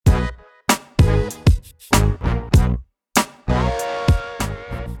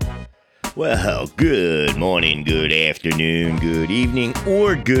Well, good morning, good afternoon, good evening,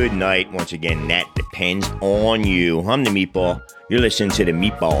 or good night. Once again, that depends on you. I'm the Meatball. You're listening to the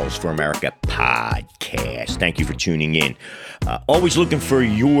Meatballs for America podcast. Thank you for tuning in. Always looking for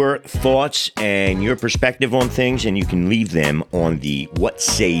your thoughts and your perspective on things, and you can leave them on the What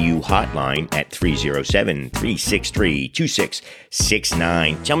Say You hotline at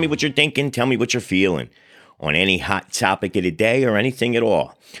 307-363-2669. Tell me what you're thinking. Tell me what you're feeling on any hot topic of the day or anything at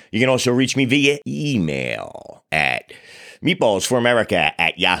all. You can also reach me via email at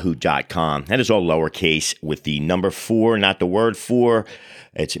meatballsforamerica@yahoo.com. That is all lowercase with the number 4, not the word 4.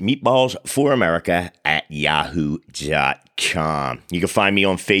 It's meatballsforamerica@yahoo.com. You can find me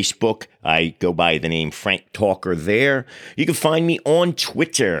on Facebook. I go by the name Frank Talker there. You can find me on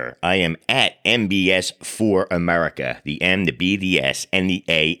Twitter. I am at MBS for America. The M, the B, the S, and the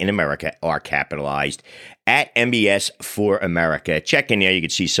A in America are capitalized. At MBS for America. Check in there. You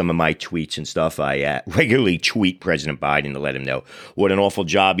can see some of my tweets and stuff. I regularly tweet President Biden to let him know what an awful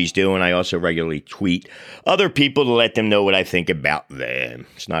job he's doing. I also regularly tweet other people to let them know what I think about them.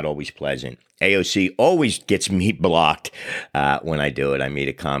 It's not always pleasant. AOC always gets me blocked when I do it. I made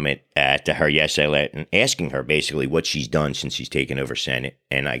a comment to her yesterday asking her basically what she's done since she's taken over Senate.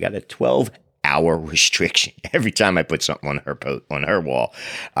 And I got a 12-hour restriction. Every time I put something on her wall,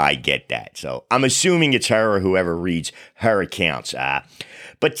 I get that. So I'm assuming it's her or whoever reads her accounts.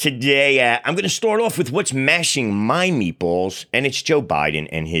 But today, I'm going to start off with what's mashing my meatballs, and it's Joe Biden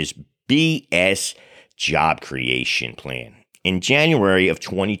and his BS job creation plan. In January of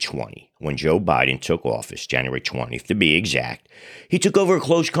 2020, when Joe Biden took office, January 20th to be exact, he took over a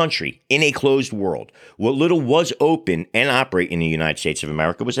closed country in a closed world. What little was open and operating in the United States of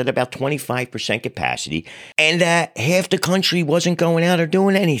America was at about 25% capacity, and half the country wasn't going out or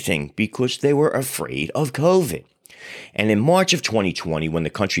doing anything because they were afraid of COVID. And in March of 2020, when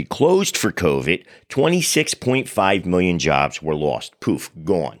the country closed for COVID, 26.5 million jobs were lost. Poof,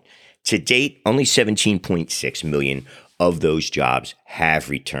 gone. To date, only 17.6 million of those jobs have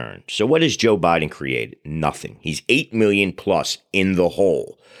returned. So what has Joe Biden created? Nothing. He's 8 million plus in the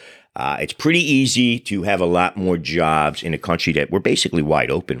hole. It's pretty easy to have a lot more jobs in a country that we're basically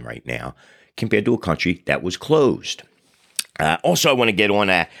wide open right now compared to a country that was closed. Also, I want to get on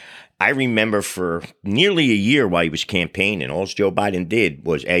I remember for nearly a year while he was campaigning, all Joe Biden did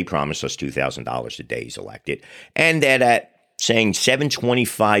was promised us $2,000 a day he's elected, and that saying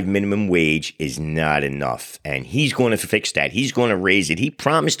 $7.25 minimum wage is not enough. And he's going to fix that. He's going to raise it. He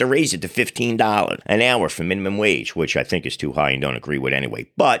promised to raise it to $15 an hour for minimum wage, which I think is too high and don't agree with anyway.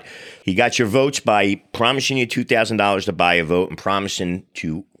 But he got your votes by promising you $2,000 to buy a vote and promising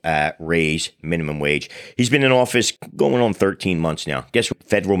to raise minimum wage. He's been in office going on 13 months now. Guess what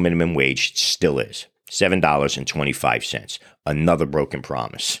federal minimum wage still is? $7.25. Another broken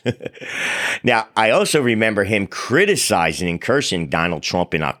promise. Now, I also remember him criticizing and cursing Donald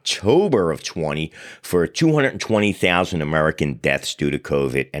Trump in October of 20 for 220,000 American deaths due to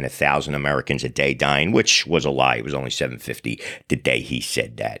COVID and 1,000 Americans a day dying, which was a lie. It was only 750 the day he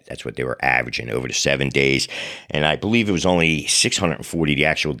said that. That's what they were averaging over the 7 days. And I believe it was only 640 the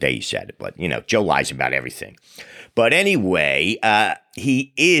actual day he said it. But, Joe lies about everything. But anyway,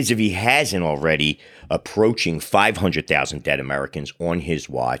 he is, if he hasn't already, approaching 500,000 dead Americans on his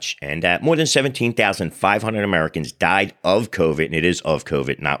watch. And more than 17,500 Americans died of COVID. And it is of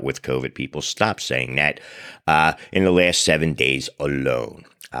COVID, not with COVID. People stop saying that in the last 7 days alone.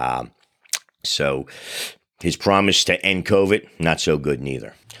 So his promise to end COVID, not so good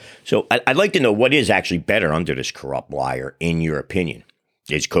neither. So I'd like to know what is actually better under this corrupt liar, in your opinion.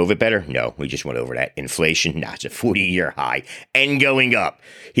 Is COVID better? No, we just went over that. Inflation? No, it's a 40-year high and going up.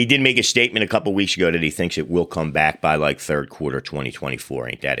 He did make a statement a couple weeks ago that he thinks it will come back by like third quarter 2024.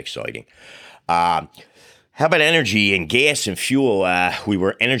 Ain't that exciting? How about energy and gas and fuel? We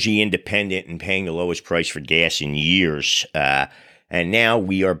were energy independent and paying the lowest price for gas in years. And now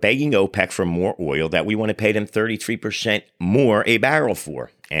we are begging OPEC for more oil that we want to pay them 33% more a barrel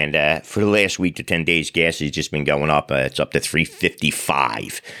for. And for the last week to 10 days, gas has just been going up. It's up to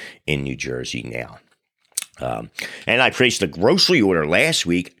 $3.55 in New Jersey now. And I placed a grocery order last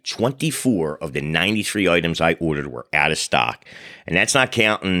week. 24 of the 93 items I ordered were out of stock. And that's not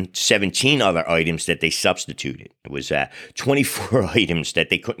counting 17 other items that they substituted. It was 24 items that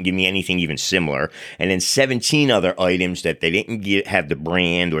they couldn't give me anything even similar. And then 17 other items that they didn't have the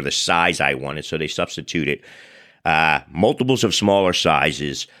brand or the size I wanted. So they substituted multiples of smaller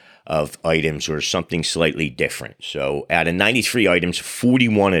sizes of items or something slightly different. So out of 93 items,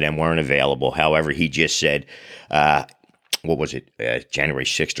 41 of them weren't available. However, he just said what was it, January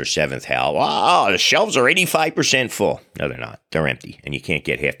 6th or 7th, Hal? Oh, the shelves are 85% full. No, they're not. They're empty, and you can't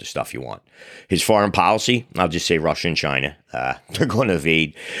get half the stuff you want. His foreign policy, I'll just say Russia and China. They're going to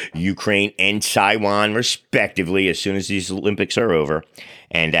invade Ukraine and Taiwan, respectively, as soon as these Olympics are over.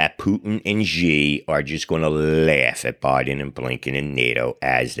 And Putin and Xi are just going to laugh at Biden and Blinken and NATO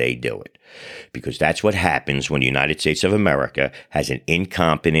as they do it. Because that's what happens when the United States of America has an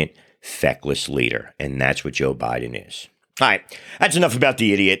incompetent, feckless leader. And that's what Joe Biden is. All right, that's enough about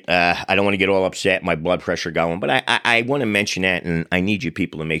the idiot. I don't want to get all upset, my blood pressure going, but I want to mention that, and I need you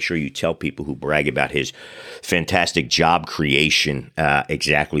people to make sure you tell people who brag about his fantastic job creation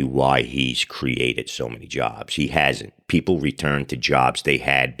exactly why he's created so many jobs. He hasn't. People returned to jobs they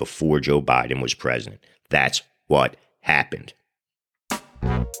had before Joe Biden was president. That's what happened.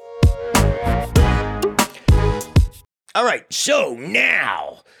 All right, so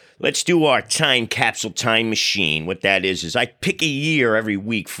now let's do our time capsule time machine. What that is I pick a year every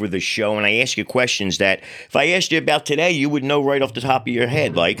week for the show, and I ask you questions that if I asked you about today, you would know right off the top of your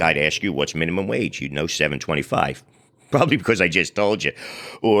head. Like I'd ask you, what's minimum wage? You'd know $7.25. Probably because I just told you.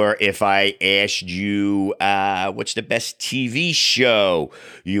 Or if I asked you, what's the best TV show,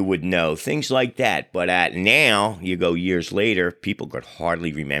 you would know. Things like that. But now, you go years later, people could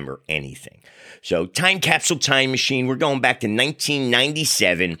hardly remember anything. So, time capsule time machine. We're going back to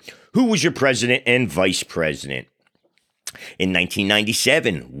 1997. Who was your president and vice president? In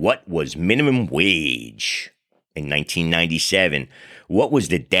 1997, what was minimum wage? In 1997, what was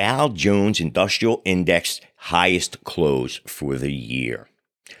the Dow Jones Industrial Index highest close for the year?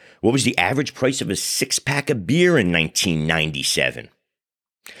 What was the average price of a six-pack of beer in 1997?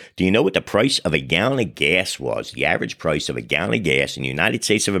 Do you know what the price of a gallon of gas was? The average price of a gallon of gas in the United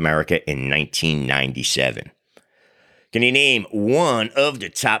States of America in 1997. Can you name one of the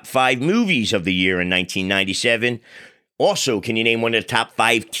top 5 movies of the year in 1997? Also, can you name one of the top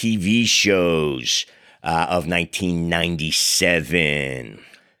 5 TV shows of 1997?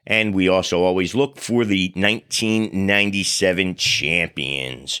 And we also always look for the 1997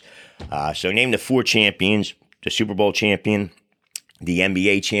 champions. So name the 4 champions: the Super Bowl champion, the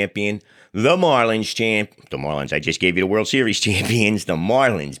NBA champion, the Marlins the Marlins, I just gave you the World Series champions. The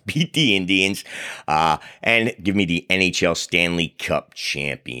Marlins beat the Indians. And give me the NHL Stanley Cup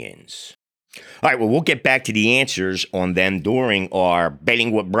champions. All right, well, we'll get back to the answers on them during our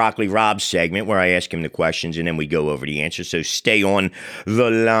Betting with Broccoli Rob segment, where I ask him the questions and then we go over the answers. So stay on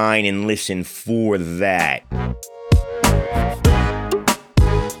the line and listen for that.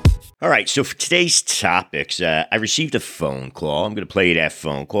 All right, so for today's topics, I received a phone call. I'm going to play you that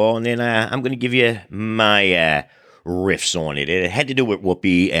phone call, and then I'm going to give you my riffs on it. It had to do with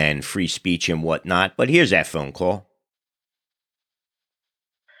Whoopi and free speech and whatnot, but here's that phone call.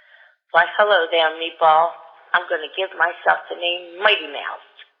 Why, hello there, Meatball. I'm going to give myself the name Mighty Mouse.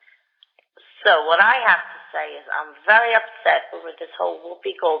 So what I have to say is I'm very upset over this whole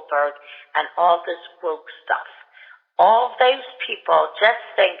Whoopi Goldberg and all this woke stuff. All those people just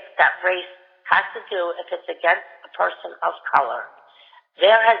think that race has to do if it's against a person of color.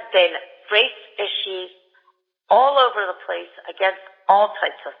 There has been race issues all over the place against all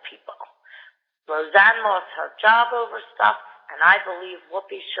types of people. Roseanne lost her job over stuff, and I believe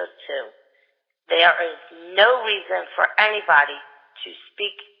Whoopi should too. There is no reason for anybody to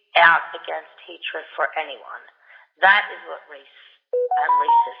speak out against hatred for anyone. That is what race and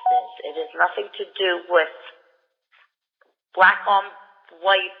racist is. It has nothing to do with black on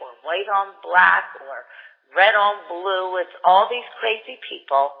white or white on black or red on blue. It's all these crazy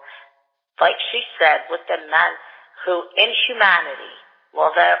people, like she said, with the men who, inhumanity,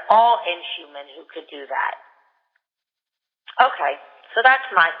 well, they're all inhuman who could do that. Okay, so that's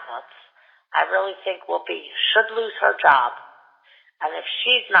my thoughts. I really think Whoopi should lose her job. And if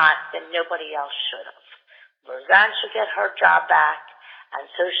she's not, then nobody else should have. Roseanne should get her job back, and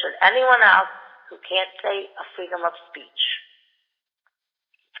so should anyone else who can't say a freedom of speech.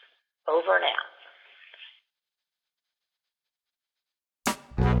 Over now.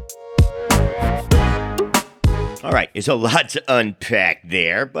 All right, there's a lot to unpack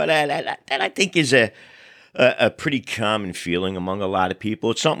there, but that I think is a pretty common feeling among a lot of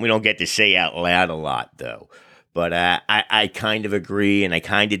people. It's something we don't get to say out loud a lot, though. But I kind of agree and I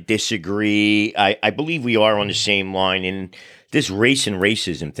kind of disagree. I believe we are on the same line. And this race and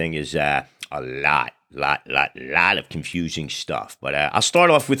racism thing is a lot of confusing stuff. But I'll start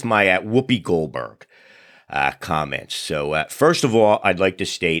off with my Whoopi Goldberg comments. So first of all, I'd like to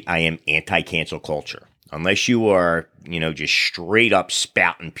state I am anti-cancel culture. Unless you are, just straight up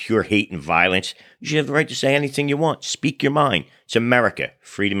spouting pure hate and violence, you should have the right to say anything you want. Speak your mind. It's America.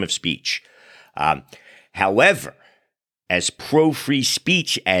 Freedom of speech. However, As pro-free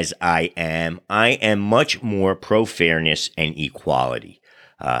speech as I am much more pro-fairness and equality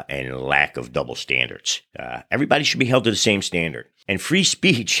and lack of double standards. Everybody should be held to the same standard. And free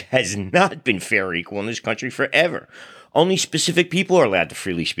speech has not been fair or equal in this country forever. Only specific people are allowed to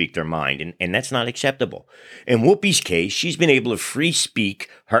freely speak their mind, and that's not acceptable. In Whoopi's case, she's been able to free speak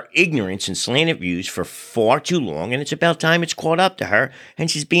her ignorance and slanted views for far too long, and it's about time it's caught up to her,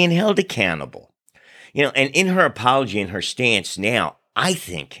 and she's being held accountable. And in her apology and her stance now, I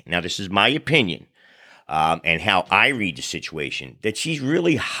think, now this is my opinion, and how I read the situation, that she's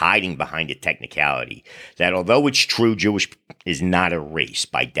really hiding behind a technicality that although it's true, Jewish is not a race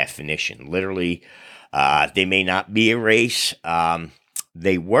by definition. Literally, they may not be a race.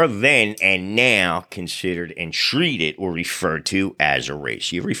 They were then and now considered and treated or referred to as a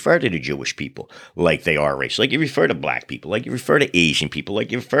race. You refer to the Jewish people like they are a race, like you refer to black people, like you refer to Asian people, like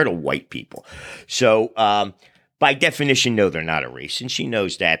you refer to white people. So by definition, no, they're not a race, and she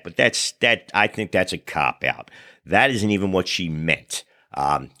knows that. But I think that's a cop out. That isn't even what she meant.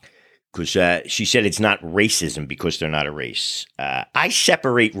 Because she said it's not racism because they're not a race. I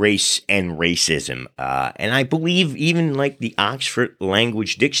separate race and racism, and I believe even like the Oxford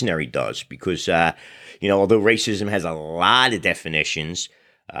Language Dictionary does, because although racism has a lot of definitions,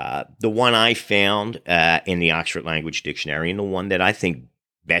 the one I found in the Oxford Language Dictionary, and the one that I think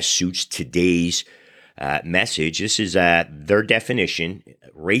best suits today's message, this is their definition: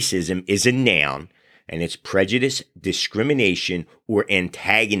 racism is a noun. And it's prejudice, discrimination, or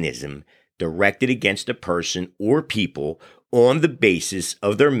antagonism directed against a person or people on the basis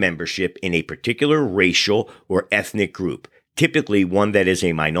of their membership in a particular racial or ethnic group, typically one that is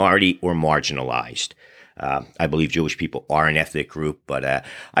a minority or marginalized. I believe Jewish people are an ethnic group, but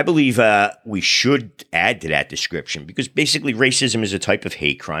I believe we should add to that description, because basically racism is a type of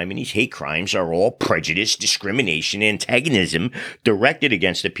hate crime, and these hate crimes are all prejudice, discrimination, antagonism directed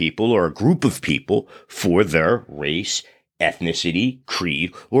against a people or a group of people for their race, ethnicity,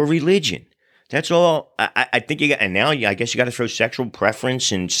 creed, or religion. That's all. I think and now I guess you got to throw sexual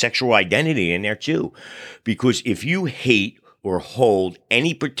preference and sexual identity in there too, because if you hate or hold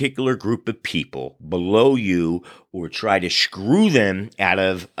any particular group of people below you or try to screw them out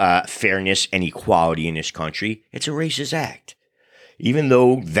of fairness and equality in this country, it's a racist act. Even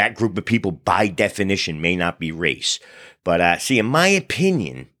though that group of people by definition may not be race. But see, in my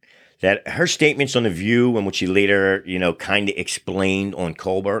opinion, that her statements on The View and what she later, kind of explained on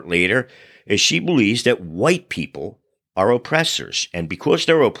Colbert later, is she believes that white people are oppressors. And because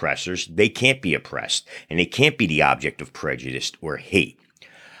they're oppressors, they can't be oppressed. And they can't be the object of prejudice or hate.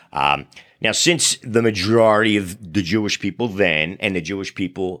 Now, since the majority of the Jewish people then and the Jewish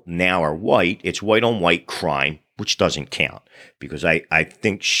people now are white, it's white on white crime, which doesn't count. Because I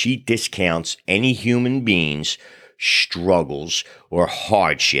think she discounts any human being's struggles or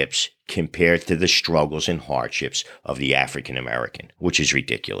hardships compared to the struggles and hardships of the African American, which is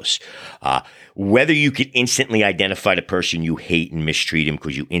ridiculous. Whether you could instantly identify the person you hate and mistreat him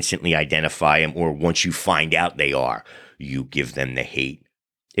because you instantly identify him, or once you find out they are, you give them the hate.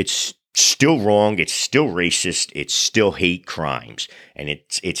 It's still wrong. It's still racist. It's still hate crimes, and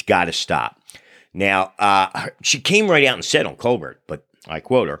it's got to stop. Now, she came right out and said on Colbert, but I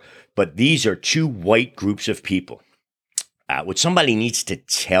quote her, "But these are two white groups of people." What somebody needs to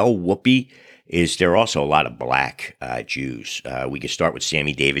tell Whoopi is there are also a lot of black Jews. We could start with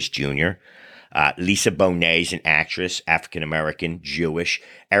Sammy Davis Jr., Lisa Bonet is an actress, African-American, Jewish.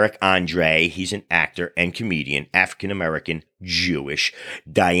 Eric Andre, he's an actor and comedian, African-American, Jewish.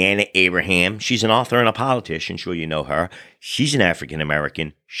 Diana Abraham, she's an author and a politician, sure you know her. She's an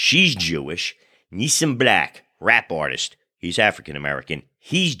African-American, she's Jewish. Nissan Black, rap artist, he's African-American,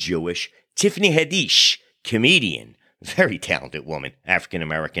 he's Jewish. Tiffany Haddish, comedian, very talented woman,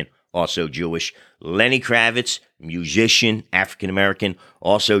 African-American, also Jewish. Lenny Kravitz, musician, African-American,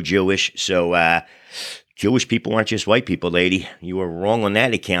 also Jewish. So Jewish people aren't just white people, lady. You were wrong on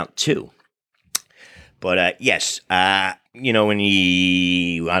that account, too. But yes, in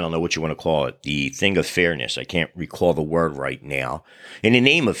the, I don't know what you want to call it, the thing of fairness, I can't recall the word right now. In the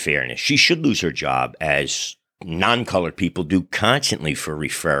name of fairness, she should lose her job, as non-colored people do constantly for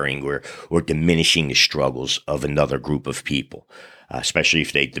referring or diminishing the struggles of another group of people, especially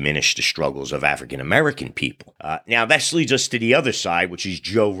if they diminish the struggles of African-American people. Now, this leads us to the other side, which is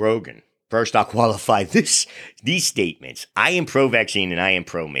Joe Rogan. First, I'll qualify these statements. I am pro-vaccine and I am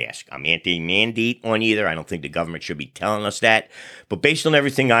pro-mask. I'm anti-mandate on either. I don't think the government should be telling us that. But based on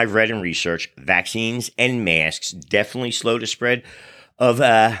everything I've read and researched, vaccines and masks definitely slow the spread of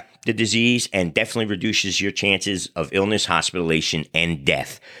the disease and definitely reduces your chances of illness, hospitalization, and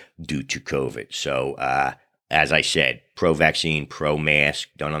death due to COVID. So as I said, pro-vaccine, pro-mask.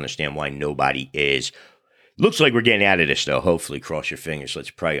 Don't understand why nobody is. Looks like we're getting out of this, though. Hopefully, cross your fingers. Let's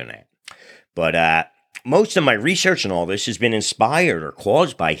pray on that. But most of my research and all this has been inspired or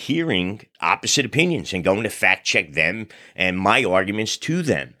caused by hearing opposite opinions and going to fact check them and my arguments to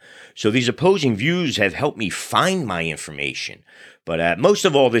them. So these opposing views have helped me find my information. But most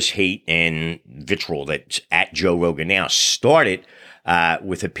of all this hate and vitriol that's at Joe Rogan now started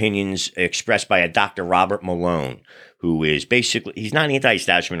with opinions expressed by a Dr. Robert Malone, who is basically, he's not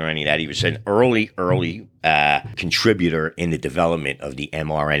anti-establishment or any of that. He was an early contributor in the development of the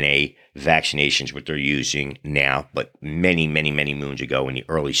mRNA vaccinations, what they're using now, but many, many, many moons ago in the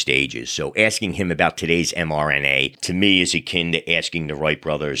early stages. So asking him about today's mRNA, to me, is akin to asking the Wright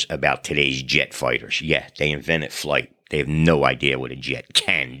brothers about today's jet fighters. Yeah, they invented flight. They have no idea what a jet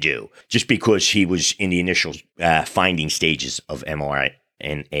can do. Just because he was in the initial finding stages of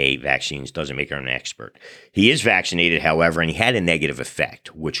mRNA vaccines doesn't make him an expert. He is vaccinated, however, and he had a negative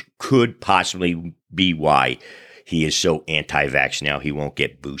effect, which could possibly be why he is so anti-vax now. He won't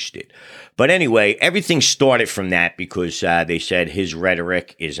get boosted. But anyway, everything started from that because they said his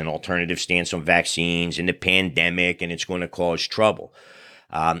rhetoric is an alternative stance on vaccines and the pandemic, and it's going to cause trouble.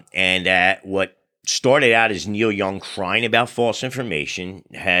 What started out as Neil Young crying about false information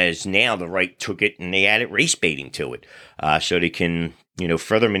has now the right took it and they added race baiting to it, so they can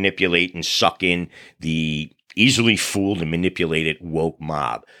further manipulate and suck in the easily fooled and manipulated woke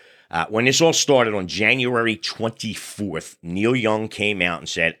mob. When this all started on January 24th, Neil Young came out and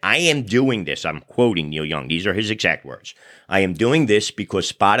said, "I am doing this." I'm quoting Neil Young. These are his exact words. "I am doing this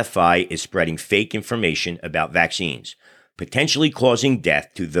because Spotify is spreading fake information about vaccines, potentially causing death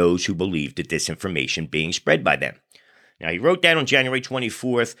to those who believe the disinformation being spread by them." Now, he wrote that on January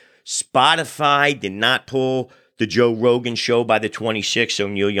 24th. Spotify did not pull the Joe Rogan show by the 26th, so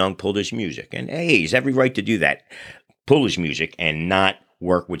Neil Young pulled his music. And hey, he's every right to do that. Pull his music and not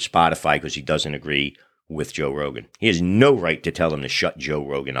work with Spotify because he doesn't agree with Joe Rogan. He has no right to tell him to shut Joe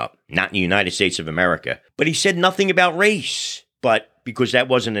Rogan up. Not in the United States of America. But he said nothing about race. But because that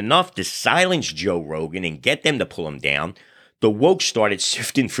wasn't enough to silence Joe Rogan and get them to pull him down, the woke started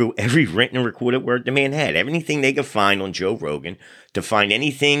sifting through every written and recorded word the man had. Everything they could find on Joe Rogan to find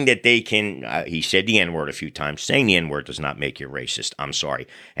anything that they can. He said the N-word a few times. Saying the N-word does not make you racist. I'm sorry.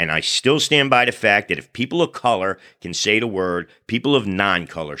 And I still stand by the fact that if people of color can say the word, people of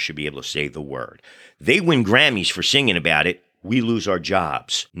non-color should be able to say the word. They win Grammys for singing about it. We lose our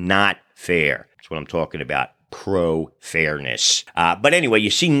jobs. Not fair. That's what I'm talking about. Pro-fairness. But anyway, you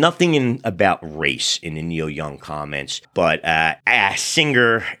see nothing about race in the Neil Young comments, but a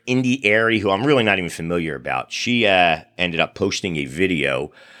singer, Indie Airy, who I'm really not even familiar about, she ended up posting a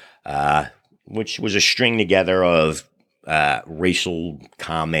video, which was a string together of racial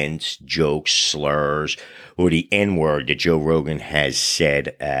comments, jokes, slurs, or the N-word that Joe Rogan has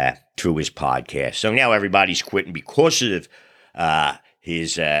said through his podcast. So now everybody's quitting because of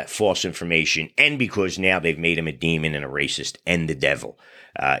his false information, and because now they've made him a demon and a racist and the devil.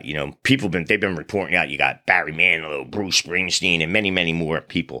 They've been reporting out. You got Barry Manilow, Bruce Springsteen, and many, many more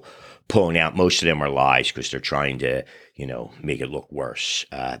people pulling out. Most of them are lies because they're trying to, make it look worse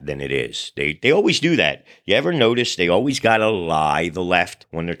than it is. They always do that. You ever notice they always got to lie, the left,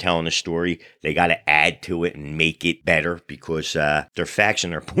 when they're telling a story? They got to add to it and make it better because their facts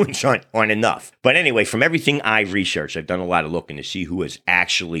and their points aren't enough. But anyway, from everything I've researched, I've done a lot of looking to see who has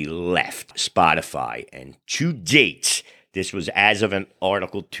actually left Spotify. And to date, this was as of an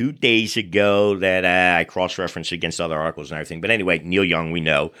article 2 days ago that I cross-referenced against other articles and everything. But anyway, Neil Young, we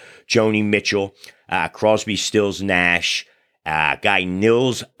know. Joni Mitchell, Crosby, Stills, Nash, guy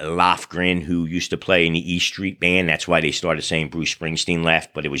Nils Lofgren, who used to play in the E Street Band. That's why they started saying Bruce Springsteen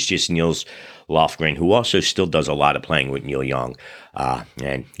left, but it was just Nils Lofgren, who also still does a lot of playing with Neil Young.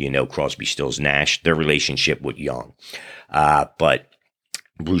 And Crosby, Stills, Nash, their relationship with Young. But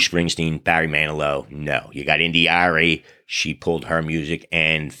Bruce Springsteen, Barry Manilow, no. You got Indie Airy, she pulled her music,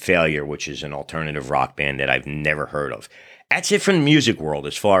 and Failure, which is an alternative rock band that I've never heard of. That's it from the music world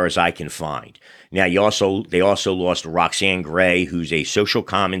as far as I can find. Now, they also lost Roxanne Gray, who's a social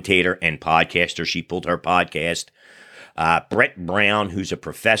commentator and podcaster. She pulled her podcast. Brett Brown, who's a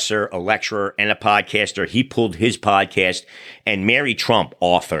professor, a lecturer, and a podcaster. He pulled his podcast. And Mary Trump,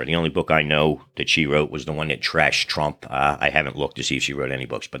 author. The only book I know that she wrote was the one that trashed Trump. I haven't looked to see if she wrote any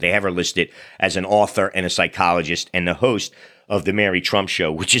books, but they have her listed as an author and a psychologist and the host of the Mary Trump Show,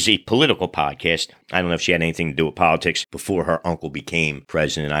 which is a political podcast. I don't know if she had anything to do with politics before her uncle became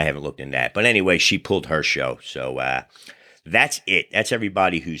president. I haven't looked into that. But anyway, she pulled her show. So, that's it. That's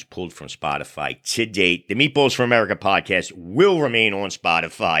everybody who's pulled from Spotify to date. The Meatballs for America podcast will remain on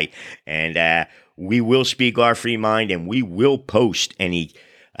Spotify, and we will speak our free mind, and we will post any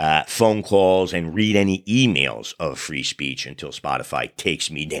phone calls and read any emails of free speech until Spotify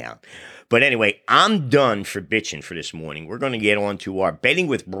takes me down. But anyway, I'm done for bitching for this morning. We're going to get on to our Betting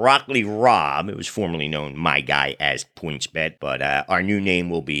with Broccoli Rob. It was formerly known, my guy, as PointsBet, but our new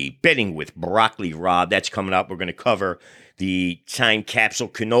name will be Betting with Broccoli Rob. That's coming up. We're going to cover the time capsule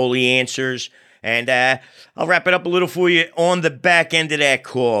cannoli answers, and I'll wrap it up a little for you on the back end of that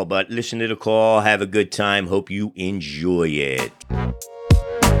call. But listen to the call, have a good time. Hope you enjoy it.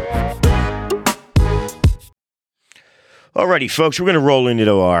 Alrighty, folks, we're going to roll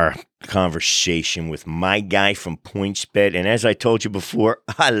into our conversation with my guy from PointsBet. And as I told you before,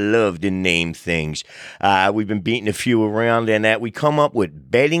 I love to name things. We've been beating a few around, and that we come up with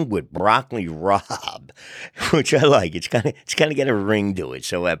Betting with Broccoli Rob, which I like. It's kind of got a ring to it.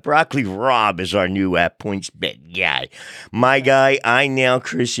 So Broccoli Rob is our new PointsBet guy. My guy, I now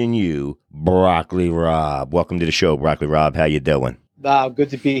christen you Broccoli Rob. Welcome to the show, Broccoli Rob. How you doing? Good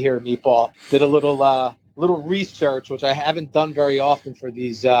to be here, Meatball. Did a little research, which I haven't done very often for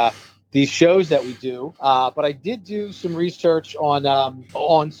these shows that we do. But I did do some research on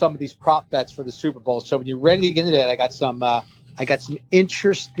some of these prop bets for the Super Bowl. So when you're ready to get into that, I got some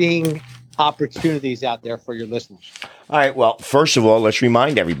interesting opportunities out there for your listeners. All right. Well, first of all, let's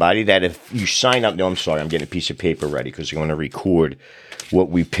remind everybody that if you sign up, no, I'm sorry, I'm getting a piece of paper ready because we're going to record what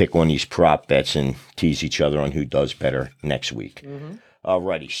we pick on these prop bets and tease each other on who does better next week. Mm-hmm.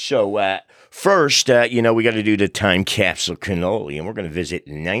 Alrighty, so first, we got to do the time capsule cannoli, and we're going to visit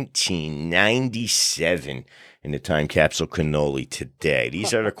 1997 in the time capsule cannoli today.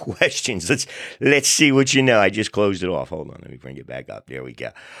 These are the questions. Let's see what you know. I just closed it off. Hold on, let me bring it back up. There we go.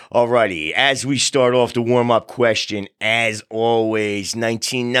 Alrighty, as we start off the warm-up question, as always,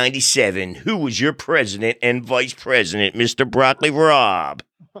 1997, who was your president and vice president, Mr. Broccoli Rob?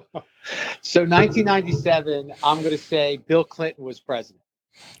 So 1997, I'm going to say Bill Clinton was president.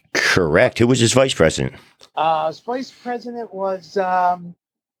 Correct. Who was his vice president? His vice president was, I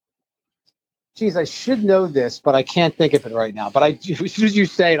should know this, but I can't think of it right now. But as soon as you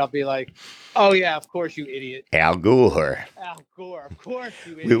say it, I'll be like, oh, yeah, of course, you idiot. Al Gore. Al Gore, of course,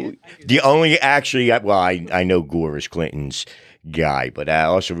 you idiot. I know Gore is Clinton's guy, but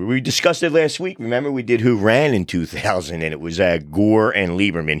also we discussed it last week. Remember, we did Who Ran in 2000, and it was Gore and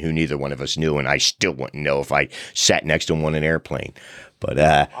Lieberman, who neither one of us knew, and I still wouldn't know if I sat next to him on an airplane. But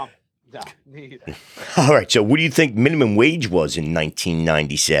no, me either. All right, so what do you think minimum wage was in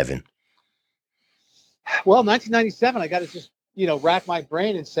 1997? Well, 1997, I got to just rack my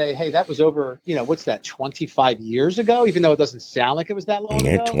brain and say, hey, that was over, what's that, 25 years ago, even though it doesn't sound like it was that long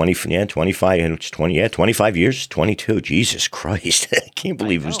ago? 25 years, 22. Jesus Christ. I can't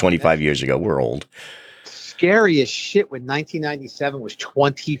believe it was 25 years ago. We're old. Scary as shit when 1997 was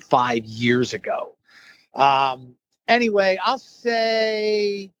 25 years ago. Anyway, I'll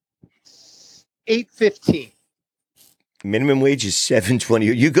say 8:15. Minimum wage is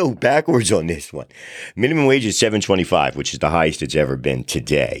 $7.20. You go backwards on this one. Minimum wage is $7.25, which is the highest it's ever been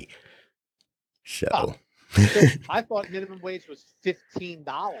today. So I thought minimum wage was $15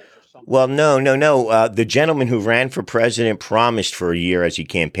 or something. Well, no. The gentleman who ran for president promised for a year as he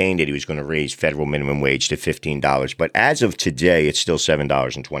campaigned that he was going to raise federal minimum wage to $15. But as of today, it's still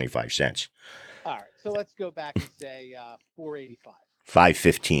 $7.25. All right. So let's go back and say $4.85.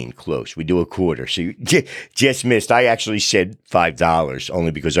 5.15, close. We do a quarter. So you just missed. I actually said $5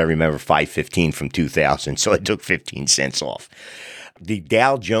 only because I remember 5.15 from 2000. So I took 15 cents off. The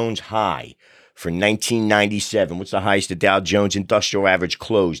Dow Jones high for 1997. What's the highest the Dow Jones Industrial Average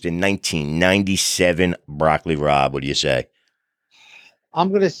closed in 1997? Broccoli Rob, what do you say? I'm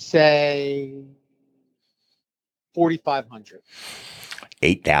going to say 4,500.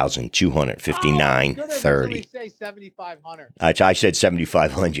 8,259.30. Say 7,500. I said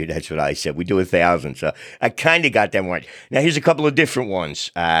 7,500. That's what I said. We do 1,000. So I kind of got that right. Now here's a couple of different ones.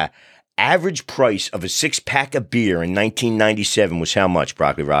 Average price of a 6-pack of beer in 1997 was how much,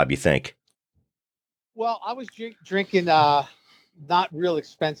 Broccoli Rob, you think? Well, I was drinking not real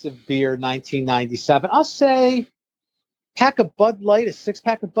expensive beer 1997. I'll say pack of Bud Light, a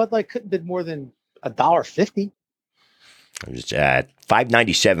 6-pack of Bud Light couldn't have been more than $1.50. It was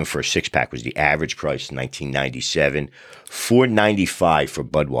 $5.97 for a 6-pack was the average price in 1997. $4.95 for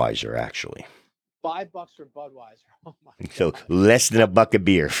Budweiser, actually. $5 for Budweiser. Oh my God. So less than $1 a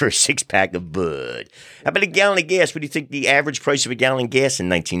beer for a 6-pack of Bud. How about a gallon of gas? What do you think the average price of a gallon of gas in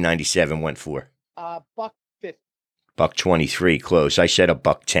 1997 went for? $1.50. $1.23, close. I said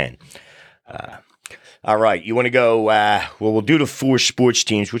 $1.10. All right. You want to go? Well, we'll do the 4 sports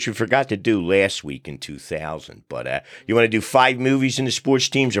teams, which we forgot to do last week in 2000. But you want to do 5 movies in the sports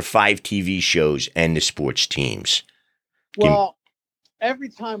teams or 5 TV shows and the sports teams? Well, every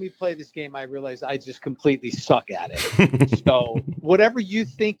time we play this game, I realize I just completely suck at it. So whatever you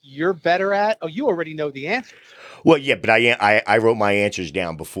think you're better at, you already know the answers. Well, yeah, but I wrote my answers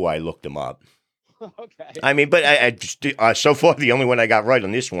down before I looked them up. Okay. I mean, but so far the only one I got right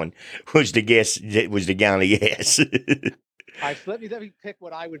on this one was the gallon of gas. All right, so let me pick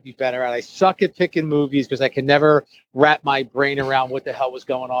what I would be better at. I suck at picking movies because I can never wrap my brain around what the hell was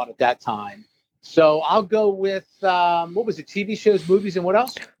going on at that time. So I'll go with what was it? TV shows, movies, and what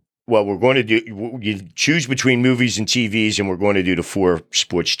else? Well, we're going to do. You choose between movies and TVs, and we're going to do the 4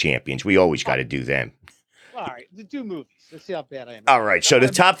 sports champions. We always got to do them. All right, do movies. Let's see how bad I am. All right, so the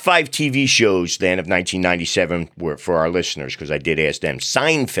top 5 TV shows then of 1997 were for our listeners because I did ask them: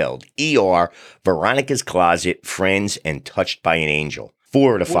 Seinfeld, ER, Veronica's Closet, Friends, and Touched by an Angel.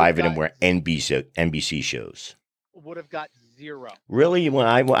 4 of the 5 of them were NBC shows. Would have got 0. Really? Well,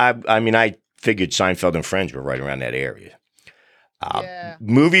 I mean, I figured Seinfeld and Friends were right around that area. Yeah.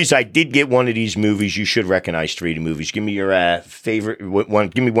 Movies, I did get one of these movies. You should recognize 3 of the movies. Give me your favorite one.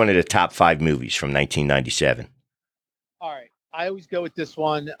 Give me one of the top 5 movies from 1997. All right. I always go with this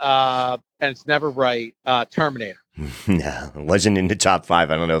one, and it's never right. Terminator. No, it wasn't in the top 5.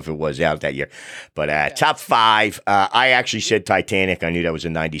 I don't know if it was out that year. But top 5, I actually said Titanic. I knew that was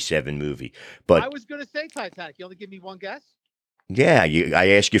a 97 movie. But I was going to say Titanic. You only give me one guess? Yeah, I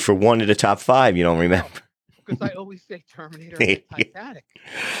asked you for one of the top 5. You don't remember. Because I always say Terminator and Titanic.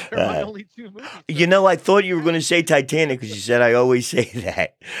 They're my only 2 movies. You know, I thought you were going to say Titanic because you said I always say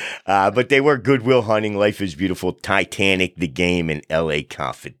that. But they were Good Will Hunting, Life is Beautiful, Titanic, The Game, and L.A.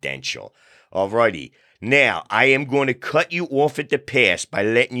 Confidential. All righty. Now, I am going to cut you off at the pass by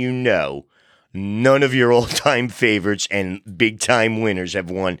letting you know none of your all-time favorites and big-time winners have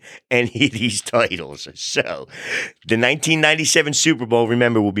won any of these titles. So, the 1997 Super Bowl,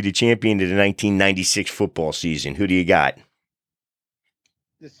 remember, will be the champion of the 1996 football season. Who do you got?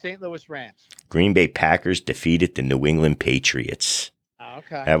 The St. Louis Rams. Green Bay Packers defeated the New England Patriots.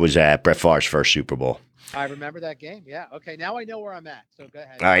 Okay. That was Brett Favre's first Super Bowl. I remember that game. Yeah. Okay. Now I know where I'm at. So go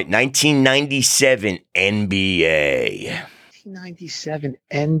ahead. All right. 1997 NBA. 1997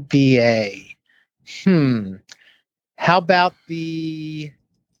 NBA. How about the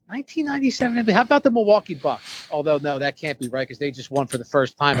 1997? How about the Milwaukee Bucks? Although, no, that can't be right because they just won for the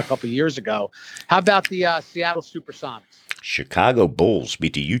first time a couple years ago. How about the Seattle Supersonics? Chicago Bulls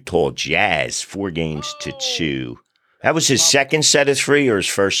beat the Utah Jazz 4-2. That was his second set of 3 or his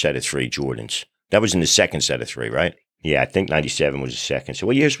first set of 3 Jordans? That was in the second set of 3, right? Yeah, I think 97 was the second. So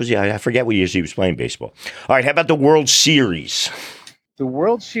what years was he? I forget what years he was playing baseball. All right, how about the World Series? The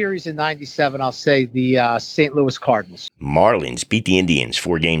World Series in 97, I'll say the St. Louis Cardinals. Marlins beat the Indians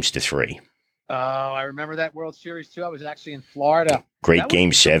 4-3. Oh, I remember that World Series, too. I was actually in Florida. Great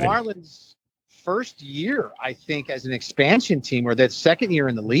Game 7. Marlins' first year, I think, as an expansion team, or that second year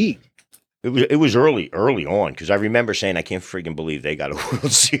in the league. It was early on, because I remember saying, I can't freaking believe they got a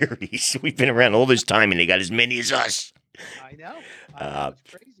World Series. We've been around all this time, and they got as many as us. I know. It's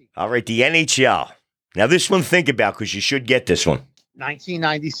crazy. All right, the NHL. Now, this one think about, because you should get this one.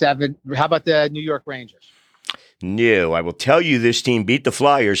 1997. How about the New York Rangers? No, I will tell you this team beat the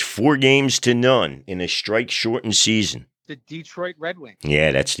Flyers 4-0 in a strike-shortened season. The Detroit Red Wings.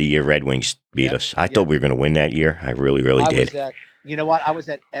 Yeah, that's the year Red Wings beat us. I thought we were going to win that year. I really did. You know what? I was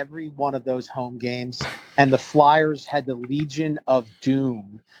at every one of those home games, and the Flyers had the Legion of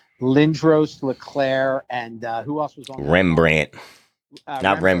Doom. Lindros, Leclerc, and who else was on? Rembrandt.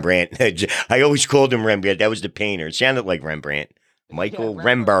 Not Rembrandt. I always called him Rembrandt. That was the painter. It sounded like Rembrandt. Michael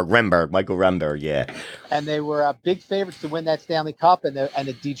Remberg, yeah. And they were big favorites to win that Stanley Cup, and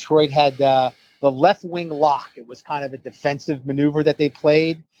the Detroit had the left wing lock. It was kind of a defensive maneuver that they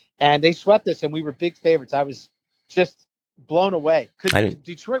played, and they swept us, and we were big favorites. I was just blown away because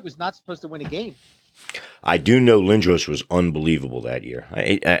Detroit was not supposed to win a game. I do know Lindros was unbelievable that year.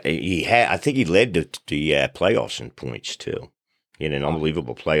 I think he led the playoffs in points too. He had an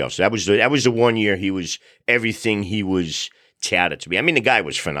unbelievable playoffs. That was the one year he was everything he was touted to be. I mean, the guy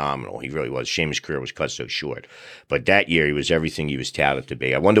was phenomenal. He really was. Shame his career was cut so short. But that year, he was everything he was touted to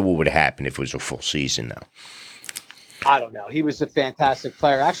be. I wonder what would happen if it was a full season now. I don't know. He was a fantastic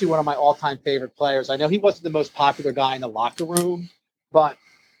player. Actually, one of my all-time favorite players. I know he wasn't the most popular guy in the locker room, but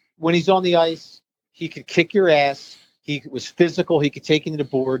when he's on the ice, he could kick your ass. He was physical. He could take you to the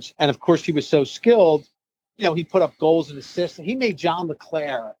boards. And, of course, he was so skilled. You know, he put up goals and assists. And he made John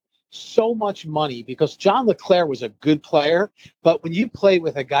LeClair so much money because John LeClair was a good player. But when you play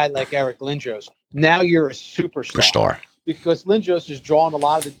with a guy like Eric Lindros, now you're a superstar. Star. Because Lindros is drawing a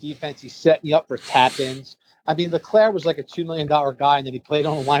lot of the defense. He's setting you up for tap-ins. I mean, Leclerc was like a $2 million guy, and then he played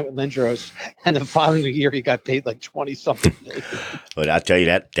on the line with Lindros, and the following year he got paid like 20-something million. But I'll tell you,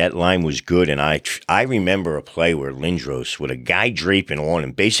 that line was good, and I remember a play where Lindros, with a guy draping on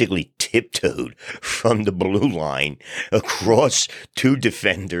him, basically tiptoed from the blue line across two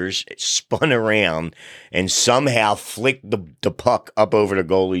defenders, spun around, and somehow flicked the puck up over the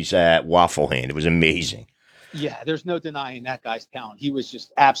goalie's waffle hand. It was amazing. Yeah, there's no denying that guy's talent. He was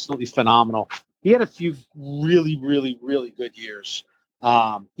just absolutely phenomenal. He had a few really, really, really good years.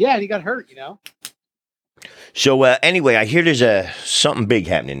 And he got hurt, So anyway, I hear there's something big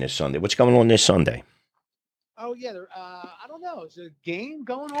happening this Sunday. What's going on this Sunday? Oh yeah, I don't know. Is there a game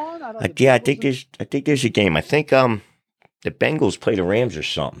going on? I think there's a game. I think the Bengals play the Rams or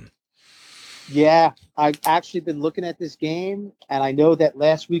something. Yeah, I've actually been looking at this game, and I know that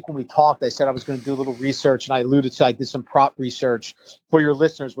last week when we talked, I said I was going to do a little research, and I alluded to I did some prop research for your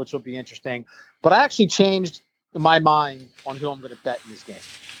listeners, which will be interesting. But I actually changed my mind on who I'm going to bet in this game.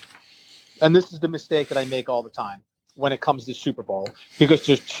 And this is the mistake that I make all the time when it comes to Super Bowl, because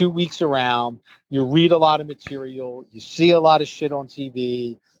there's 2 weeks around, you read a lot of material, you see a lot of shit on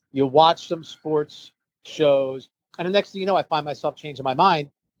TV, you watch some sports shows, and the next thing you know, I find myself changing my mind.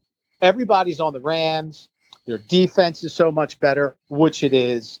 Everybody's on the Rams. Their defense is so much better, which it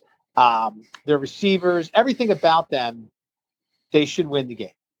is. Their receivers, everything about them, they should win the game,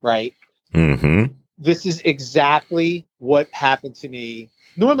 right? Mm-hmm. This is exactly what happened to me.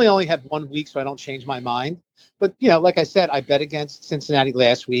 Normally I only have 1 week, so I don't change my mind. But, like I said, I bet against Cincinnati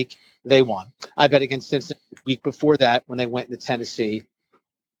last week. They won. I bet against Cincinnati the week before that when they went into Tennessee.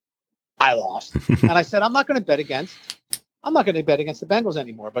 I lost. And I said, I'm not going to bet against the Bengals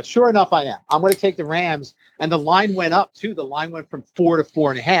anymore. But sure enough, I am. I'm going to take the Rams. And the line went up, too. The line went from 4 to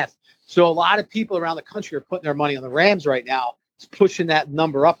 4.5. So a lot of people around the country are putting their money on the Rams right now. It's pushing that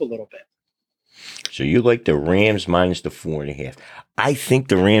number up a little bit. So you like the Rams minus the 4.5. I think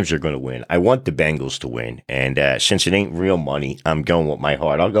the Rams are going to win. I want the Bengals to win. And since it ain't real money, I'm going with my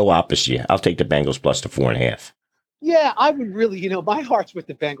heart. I'll go opposite. I'll take the Bengals plus the 4.5. Yeah, I would really, my heart's with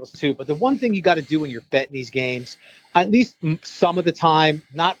the Bengals too. But the one thing you got to do when you're betting these games, at least some of the time,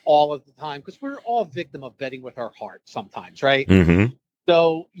 not all of the time, because we're all victim of betting with our heart sometimes, right? Mm-hmm.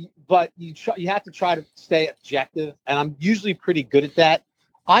 So, but you have to try to stay objective, and I'm usually pretty good at that.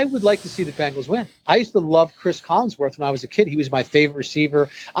 I would like to see the Bengals win. I used to love Chris Collinsworth when I was a kid. He was my favorite receiver.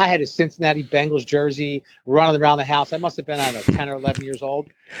 I had a Cincinnati Bengals jersey running around the house. I must have been, 10 or 11 years old.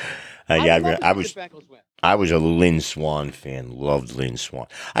 I was a Lynn Swan fan. Loved Lynn Swan.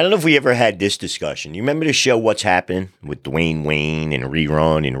 I don't know if we ever had this discussion. You remember the show What's Happened with Dwayne Wayne and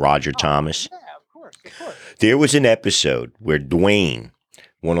Rerun and Roger Thomas? Yeah, of course. There was an episode where Dwayne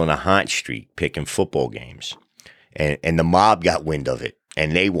went on a hot streak picking football games, and the mob got wind of it.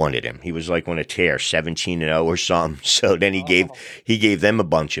 And they wanted him. He was like on a tear, 17-0 or something. So then he gave them a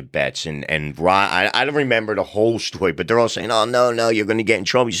bunch of bets. And I don't remember the whole story, but they're all saying, "Oh no, you're going to get in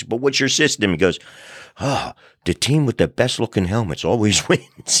trouble." He says, "But what's your system?" He goes, "The team with the best looking helmets always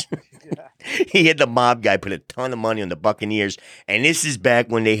wins." Yeah. He had the mob guy put a ton of money on the Buccaneers, and this is back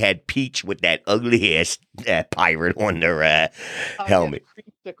when they had Peach with that ugly ass pirate on their helmet.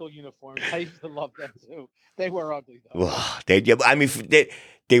 Creamsicle uniforms. I used to love them too. They were ugly, though. Well,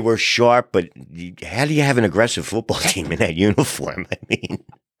 they were sharp, but how do you have an aggressive football team in that uniform? I mean,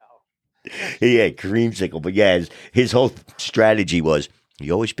 yeah, creamsicle. But yeah, his whole strategy was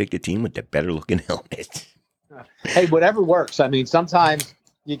you always pick the team with the better looking helmet. Hey, whatever works. I mean, sometimes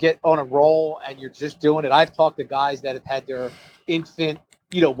you get on a roll and you're just doing it. I've talked to guys that have had their infant,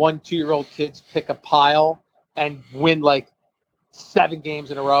 1-2-year-old kids pick a pile and win like 7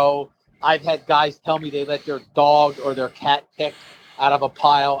 games in a row. I've had guys tell me they let their dog or their cat pick out of a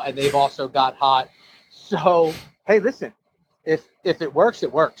pile, and they've also got hot. So, hey, listen, if it works,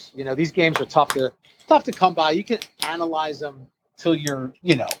 it works. These games are tough to come by. You can analyze them till you're,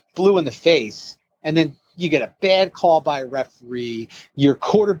 blue in the face, and then you get a bad call by a referee. Your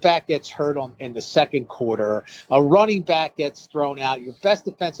quarterback gets hurt in the second quarter. A running back gets thrown out. Your best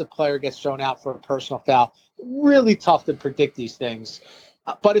defensive player gets thrown out for a personal foul. Really tough to predict these things.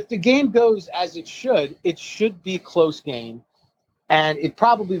 But if the game goes as it should be a close game, and it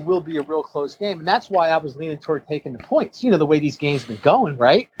probably will be a real close game. And that's why I was leaning toward taking the points. The way these games have been going,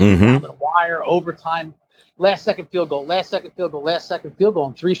 right? Mm-hmm. Down the wire, overtime, last second field goal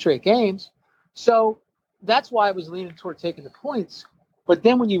in 3 straight games. So that's why I was leaning toward taking the points. But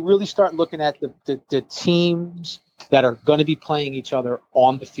then when you really start looking at the teams that are going to be playing each other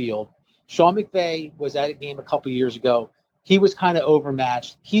on the field, Sean McVay was at a game a couple years ago. He was kind of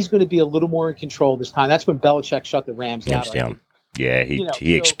overmatched. He's going to be a little more in control this time. That's when Belichick shut the Rams out. Down. Yeah, he so,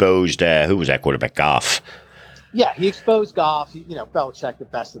 exposed who was that quarterback? Goff. Yeah, he exposed Goff. Belichick, the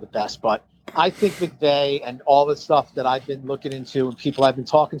best of the best. But I think McVay and all the stuff that I've been looking into and people I've been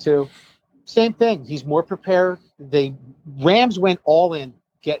talking to, same thing. He's more prepared. Rams went all in,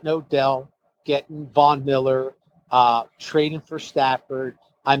 getting Odell, getting Von Miller, trading for Stafford.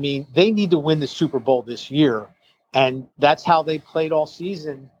 I mean, they need to win the Super Bowl this year, and that's how they played all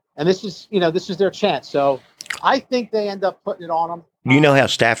season. And this is their chance. So I think they end up putting it on them. You know how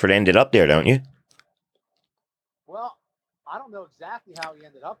Stafford ended up there, don't you? Well, I don't know exactly how he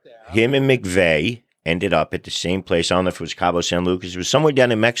ended up there. Him and McVay ended up at the same place. I don't know if it was Cabo San Lucas. It was somewhere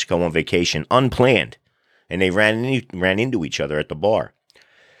down in Mexico on vacation, unplanned, and they ran into each other at the bar.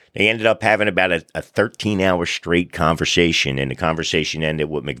 They ended up having about a 13-hour straight conversation, and the conversation ended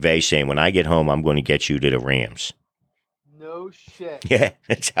with McVay saying, "When I get home, I'm going to get you to the Rams." No shit. Yeah,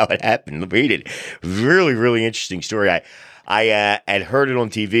 that's how it happened. Read it. Really, really interesting story. I had heard it on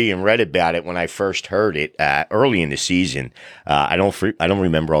TV and read about it when I first heard it early in the season. I don't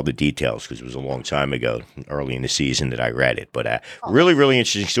remember all the details because it was a long time ago, early in the season that I read it. But really, really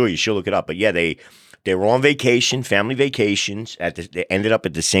interesting story. You should look it up. But yeah, they were on vacation, family vacations. They ended up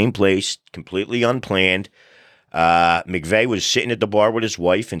at the same place, completely unplanned. McVay was sitting at the bar with his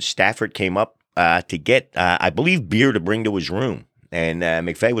wife, and Stafford came up to get, I believe, beer to bring to his room. And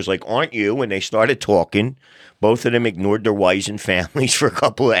McVay was like, "Aren't you?" And they started talking. Both of them ignored their wives and families for a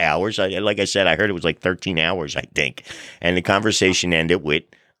couple of hours. Like I said, I heard it was like 13 hours, I think. And the conversation ended with,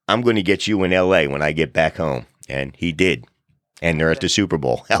 "I'm going to get you in L.A. when I get back home." And he did. And they're at the Super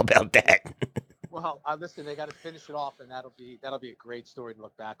Bowl. How about that? Well, listen, they got to finish it off, and that'll be a great story to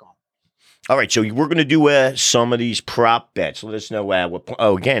look back on. All right, so we're going to do some of these prop bets. Let us know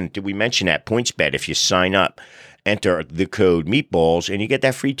again, did we mention that? PointsBet, if you sign up, enter the code Meatballs, and you get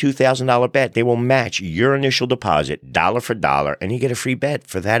that free $2,000 bet. They will match your initial deposit dollar for dollar, and you get a free bet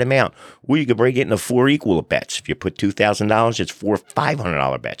for that amount. Or you can break it into 4 equal bets. If you put $2,000, it's 4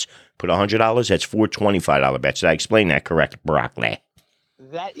 $500 bets. Put $100, that's 4 $25 bets. Did I explain that correct, Broccoli?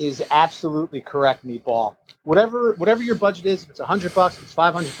 That is absolutely correct, Meatball. Whatever your budget is, if it's $100, if it's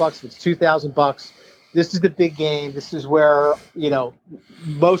 $500, if it's $2,000, this is the big game. This is where,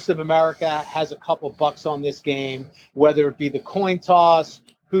 most of America has a couple bucks on this game, whether it be the coin toss,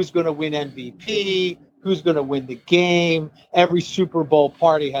 who's going to win MVP, who's going to win the game. Every Super Bowl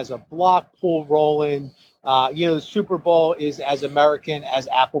party has a block pool rolling. The Super Bowl is as American as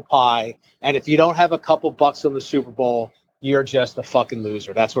apple pie. And if you don't have a couple bucks on the Super Bowl, you're just a fucking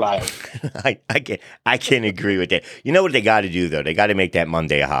loser. That's what I can't agree with that. You know what they got to do, though? They got to make that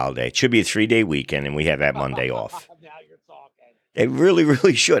Monday a holiday. It should be a 3-day weekend, and we have that Monday off. Now you're talking. They really,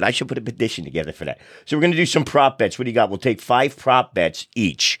 really should. I should put a petition together for that. So we're going to do some prop bets. What do you got? We'll take 5 prop bets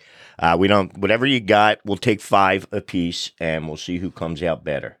each. Whatever you got, we'll take 5 apiece, and we'll see who comes out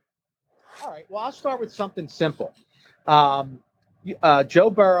better. All right. Well, I'll start with something simple. Joe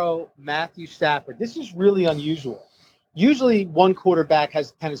Burrow, Matthew Stafford. This is really unusual. Usually one quarterback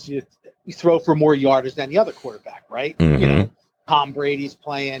has a tendency to throw for more yardage than the other quarterback, right? Mm-hmm. Tom Brady's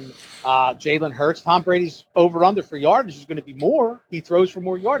playing Jalen Hurts. Tom Brady's over-under for yardage is going to be more. He throws for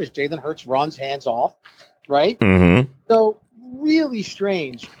more yardage. Jalen Hurts runs hands off, right? Mm-hmm. So really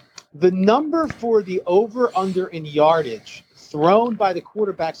strange. The number for the over-under in yardage thrown by the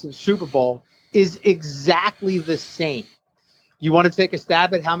quarterbacks in the Super Bowl is exactly the same. You want to take a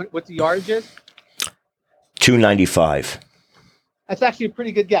stab at what the yardage is? 295. That's actually a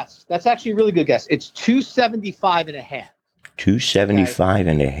pretty good guess. That's actually a really good guess. It's 275 and a half. 275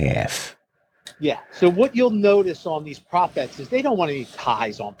 and a half. Yeah. So what you'll notice on these prop bets is they don't want any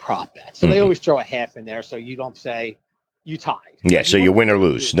ties on prop bets. So they always throw a half in there so you don't say you tied. Yeah, so you win or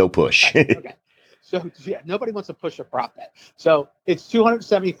lose. No push. Okay. So yeah, nobody wants to push a prop bet. So it's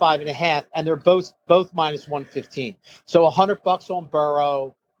 275 and a half, and they're both minus 115. So $100 on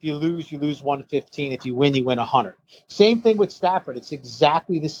Burrow. If you lose 115. If you win, you win 100. Same thing with Stafford. It's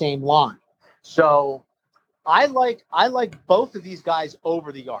exactly the same line. So I like both of these guys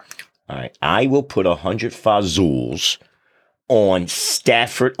over the yard. All right. I will put 100 fazools on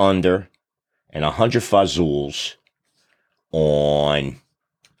Stafford under and 100 fazools on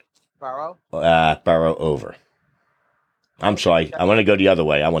Burrow over. I'm sorry. I want to go the other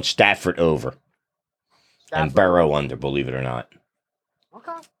way. I want Stafford over and Burrow under, believe it or not.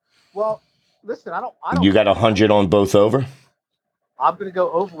 Okay. Well, listen, I don't. You got 100 on both over? I'm going to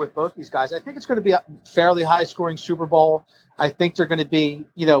go over with both these guys. I think it's going to be a fairly high-scoring Super Bowl. I think they're going to be,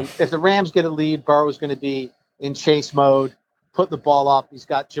 if the Rams get a lead, Burrow's going to be in chase mode, put the ball up. He's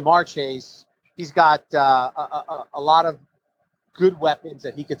got Jamar Chase. He's got a lot of good weapons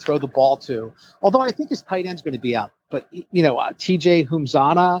that he could throw the ball to. Although I think his tight end's going to be out. But, TJ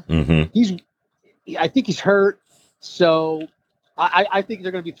Humzana, I think he's hurt. So I think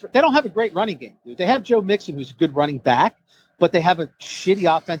they're going to be – they don't have a great running game, dude. They have Joe Mixon, who's a good running back, but they have a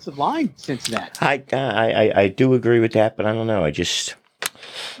shitty offensive line, Cincinnati. I do agree with that, but I don't know. I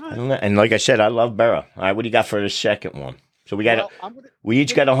don't know. And like I said, I love Burrow. All right, what do you got for the second one? So we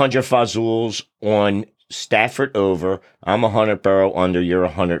each got 100 Fazuls on Stafford over. I'm 100 Burrow under. You're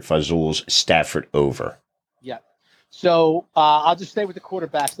 100 Fazuls Stafford over. Yeah. So I'll just stay with the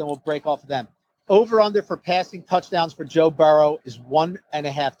quarterbacks, then we'll break off of them. Over under for passing touchdowns for Joe Burrow is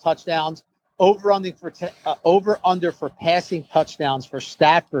 1.5 touchdowns. Over under for passing touchdowns for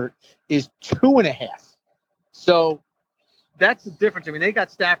Stafford is 2.5. So that's the difference. I mean, they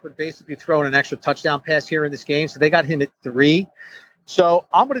got Stafford basically throwing an extra touchdown pass here in this game, so they got him at 3. So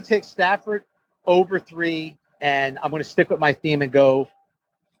I'm going to take Stafford over 3, and I'm going to stick with my theme and go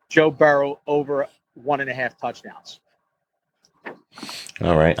Joe Burrow over 1.5 touchdowns.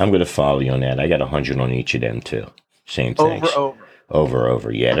 All right, I'm going to follow you on that. I got 100 on each of them too. Same thing.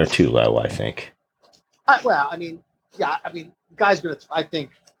 Over. Yeah, they're too low, I think. Guy's going to. I think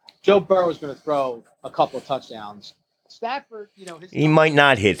Joe Burrow is going to throw a couple of touchdowns. Stafford, he might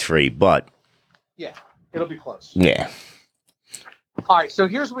not hit 3, but yeah, it'll be close. Yeah. All right, so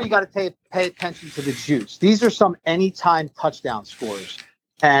here's where you got to pay attention to the juice. These are some anytime touchdown scores.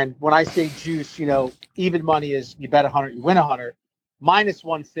 And when I say juice, even money is you bet 100, you win 100. Minus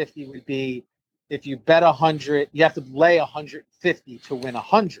 150 would be if you bet 100, you have to lay 150 to win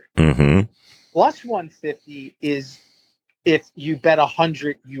 100. Mm-hmm. Plus 150 is if you bet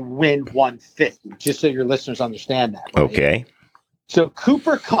 100, you win 150. Just so your listeners understand that. Right? Okay. So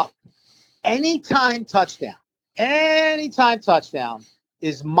Cooper Kupp, anytime touchdown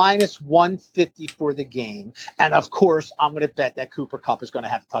is minus 150 for the game. And of course, I'm going to bet that Cooper Kupp is going to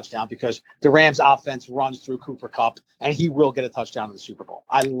have a touchdown because the Rams offense runs through Cooper Kupp and he will get a touchdown in the Super Bowl.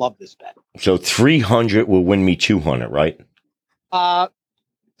 I love this bet. So 300 will win me 200, right?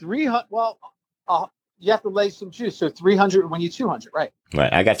 300. Well, you have to lay some juice. So 300 will win you 200, right?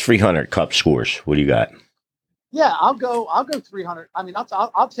 Right. I got 300 Kupp scores. What do you got? Yeah, I'll go 300. I mean,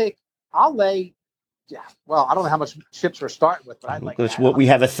 I'll lay. Yeah, well, I don't know how much chips we're starting with, but I'd like that. We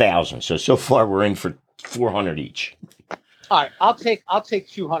have 1,000. So far we're in for 400 each. All right, I'll take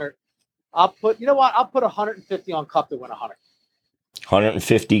 200. I'll put 150 on Kupp to win 100.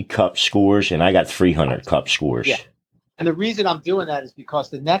 150 Kupp scores, and I got 300 Kupp scores. Yeah, and the reason I'm doing that is because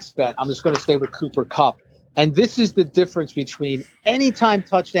the next bet I'm just going to stay with Cooper Kupp, and this is the difference between anytime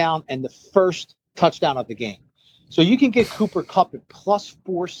touchdown and the first touchdown of the game. So you can get Cooper Kupp at plus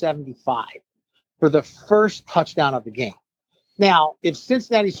 475. For the first touchdown of the game. Now, if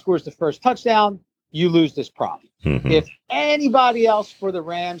Cincinnati scores the first touchdown, you lose this prop. Mm-hmm. If anybody else for the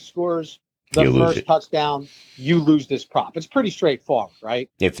Rams scores the first touchdown, you lose this prop. It's pretty straightforward, right?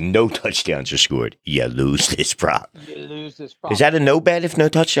 If no touchdowns are scored, you lose this prop. You lose this prop. Is that a no bet if no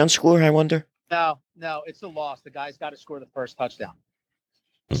touchdowns score, I wonder? No, it's a loss. The guy's got to score the first touchdown.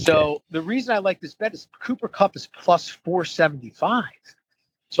 Okay. So the reason I like this bet is Cooper Kupp is plus 475.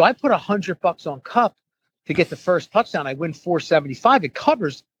 So I put $100 on Kupp to get the first touchdown. I win 475. It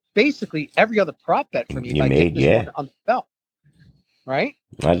covers basically every other prop bet for me. You made, yeah. On the belt, right?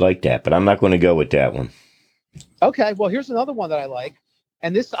 I like that, but I'm not going to go with that one. Okay. Well, here's another one that I like,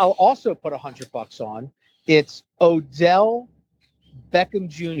 and this I'll also put $100 on. It's Odell Beckham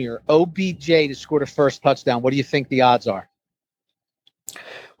Jr. OBJ to score the first touchdown. What do you think the odds are?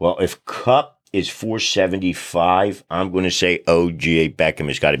 Well, if Kupp is 475, I'm going to say OJ Beckham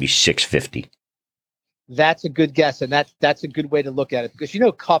has got to be 650. That's a good guess, and that's a good way to look at it because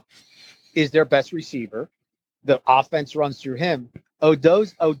Kupp is their best receiver. The offense runs through him.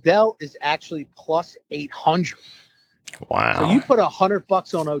 Odell is actually plus 800. Wow! So you put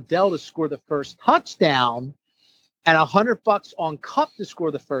 $100 on Odell to score the first touchdown, and $100 on Kupp to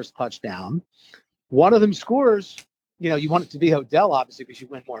score the first touchdown. One of them scores. You want it to be Odell, obviously, because you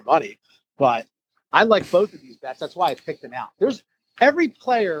win more money. But I like both of these bets. That's why I picked them out. There's every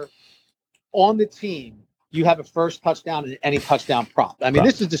player on the team, you have a first touchdown and any touchdown prop. I mean,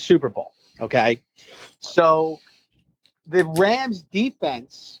 this is the Super Bowl, okay? So the Rams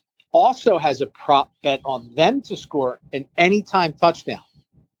defense also has a prop bet on them to score an anytime touchdown.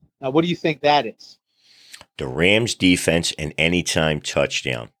 Now, what do you think that is? The Rams defense an anytime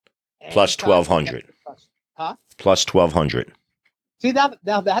touchdown. Plus 1,200. Huh? Plus 1,200. See,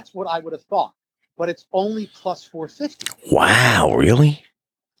 now that's what I would have thought, but it's only plus 450. Wow, really?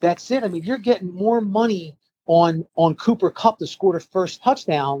 That's it. I mean, you're getting more money on Cooper Kupp to score the first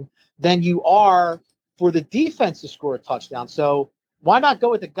touchdown than you are for the defense to score a touchdown. So why not go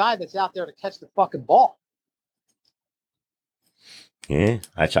with the guy that's out there to catch the fucking ball? Yeah,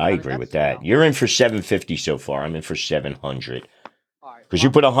 I agree with that. You're in for 750 so far. I'm in for 700. All right. Because you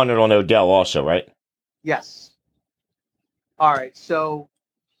put 100 on Odell also, right? Yes. All right. So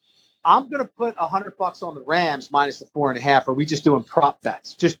I'm going to put $100 on the Rams minus the 4.5. Are we just doing prop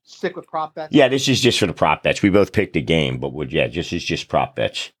bets? Just stick with prop bets? Yeah, this is just for the prop bets. We both picked a game, but it's just prop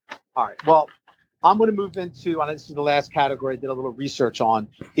bets. All right. Well, I'm going to move into, and this is the last category I did a little research on,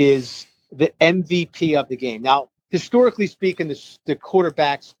 is the MVP of the game. Now, historically speaking, the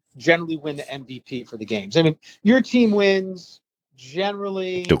quarterbacks generally win the MVP for the games. I mean, your team wins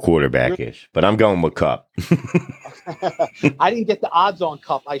generally. The quarterback is, but I'm going with Kupp. I didn't get the odds on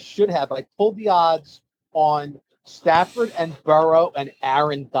Kupp. I should have. I pulled the odds on Stafford and Burrow and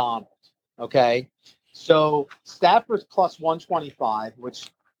Aaron Donald. Okay. So Stafford's plus 125,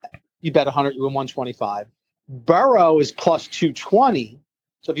 which you bet 100, you win 125. Burrow is plus 220.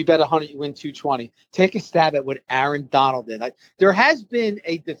 So if you bet 100, you win 220. Take a stab at what Aaron Donald did. There has been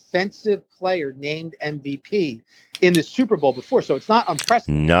a defensive player named MVP in the Super Bowl before, so it's not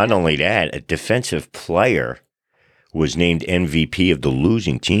unprecedented. Not only that, a defensive player was named MVP of the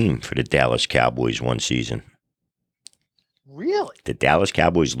losing team for the Dallas Cowboys one season. Really? The Dallas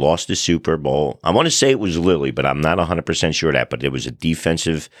Cowboys lost the Super Bowl. I want to say it was Lilly, but I'm not 100% sure of that. But it was a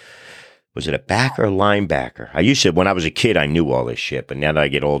defensive. Was it a backer or linebacker? I used to, when I was a kid, I knew all this shit. But now that I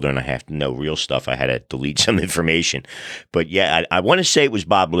get older and I have to know real stuff, I had to delete some information. But yeah, I want to say it was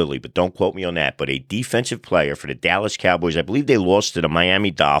Bob Lilly, but don't quote me on that. But a defensive player for the Dallas Cowboys. I believe they lost to the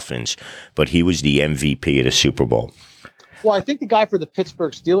Miami Dolphins, but he was the MVP of the Super Bowl. Well, I think the guy for the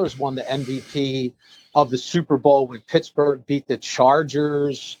Pittsburgh Steelers won the MVP of the Super Bowl when Pittsburgh beat the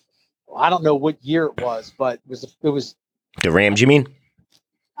Chargers. I don't know what year it was, but it was the Rams, you mean?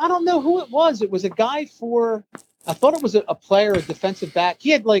 I don't know who it was. It was a guy for, I thought it was a player, a defensive back.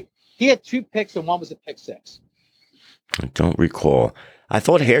 He had 2 picks and one was a pick 6. I don't recall. I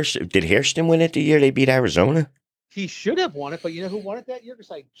thought did Hairston win it the year they beat Arizona? He should have won it, but you know who won it that year?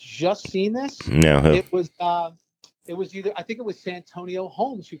 Because I just seen this. No. It was either, I think it was Santonio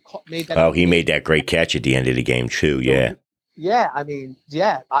Holmes who made that. Oh, he made that great catch at the end of the game too. Yeah. Yeah. I mean,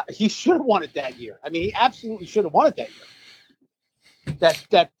 yeah, he should have won it that year. I mean, he absolutely should have won it that year.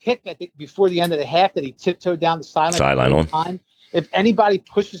 That pick, I think, before the end of the half that he tiptoed down the sideline on time. If anybody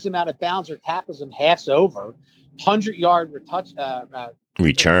pushes him out of bounds or tackles him, half's over. 100-yard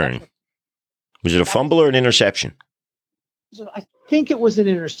return. Was it a fumble or an interception? I think it was an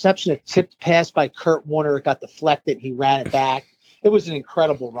interception, a tipped pass by Kurt Warner. It got deflected. He ran it back. It was an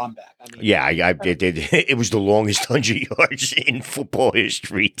incredible run back. I mean, yeah, it was the longest 100 yards in football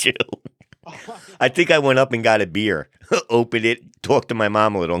history, too. I think I went up and got a beer, opened it, talked to my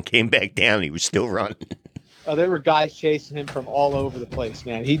mom a little, and came back down. He was still running. Oh, there were guys chasing him from all over the place,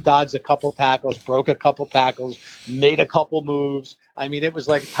 man. He dodged a couple tackles, broke a couple tackles, made a couple moves. I mean, it was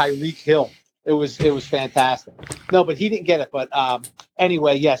like Tyreek Hill. It was fantastic. No, but he didn't get it. But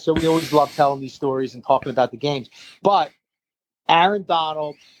anyway, yeah, so we always love telling these stories and talking about the games. But Aaron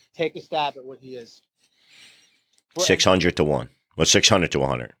Donald, take a stab at what he is. 600 to 1. Well, 600 to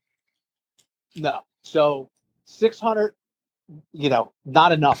 100. No. So 600,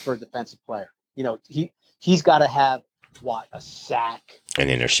 not enough for a defensive player. He's got to have a sack, an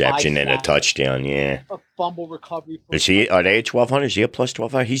interception, and a touchdown. Yeah, a fumble recovery. Are they at 1,200? Is he a plus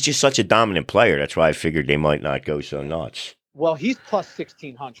 1,200? He's just such a dominant player. That's why I figured they might not go so nuts. Well, he's plus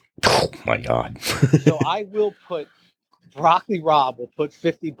 1,600. Oh my God! So I will put Broccoli Rob will put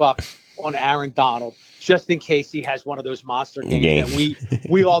 $50 on Aaron Donald just in case he has one of those monster games that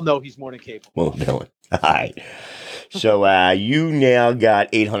we all know he's more than capable. Well, Dylan. All right. So you now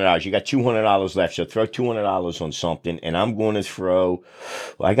got $800. You got $200 left. So throw $200 on something, and I'm going to throw.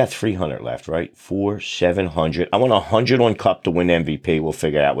 Well, I got $300 left, right? 700. I want 100 on Kupp to win MVP. We'll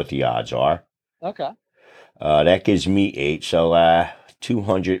figure out what the odds are. Okay. That gives me 8. So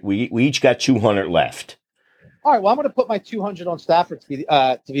 200. We each got 200 left. All right. Well, I'm going to put my 200 on Stafford to be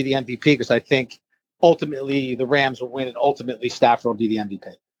the MVP because I think ultimately the Rams will win, and ultimately Stafford will be the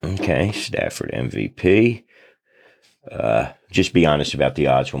MVP. Okay, Stafford MVP. Just be honest about the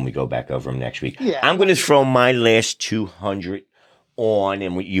odds when we go back over them next week. Yeah, I'm going to throw my last 200 on,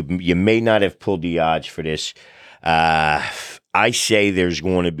 and you may not have pulled the odds for this. I say there's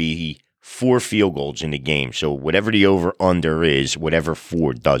going to be 4 field goals in the game. So whatever the over-under is, whatever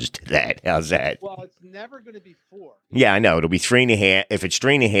 4 does to that. How's that? Well, it's never going to be 4. Yeah, I know. It'll be 3.5. If it's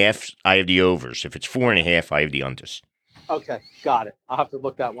 3.5, I have the overs. If it's 4.5, I have the unders. Okay, got it. I'll have to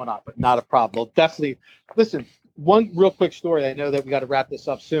look that one up, but not a problem. Well, definitely. Listen, one real quick story. I know that we got to wrap this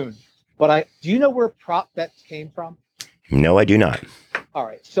up soon, But do you know where prop bets came from? No, I do not. All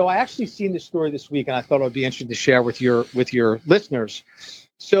right. So I actually seen this story this week, and I thought it would be interesting to share with your listeners.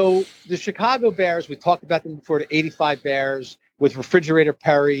 So the Chicago Bears, we talked about them before, the '85 Bears with Refrigerator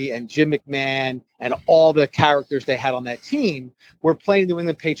Perry and Jim McMahon and all the characters they had on that team, were playing New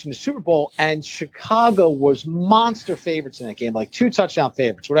England Patriots in the Super Bowl, and Chicago was monster favorites in that game, like 2 touchdown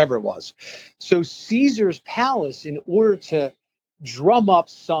favorites, whatever it was. So Caesar's Palace, in order to drum up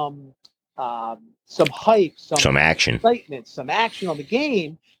some hype, some action, excitement, some action on the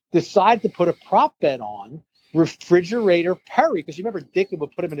game, decided to put a prop bet on Refrigerator Perry, because you remember Dickens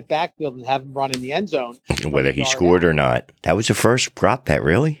would put him in the backfield and have him run in the end zone, whether he scored or not. That was the first prop bet,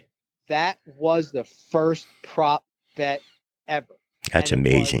 really? That was the first prop bet ever. That's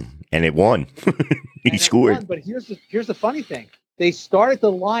amazing, and it won. He scored. But here's the funny thing: they started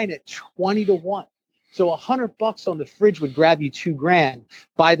the line at 20-1. So $100 on the fridge would grab you $2,000.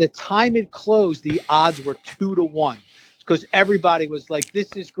 By the time it closed, the odds were 2-1. Because everybody was like,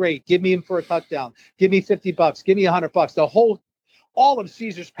 "This is great. Give me him for a touchdown. Give me $50. Give me $100." All of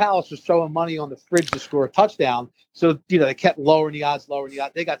Caesar's Palace was throwing money on the fridge to score a touchdown. So they kept lowering the odds.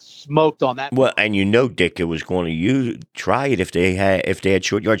 They got smoked on that. Well, and Ditka was going to try it if they had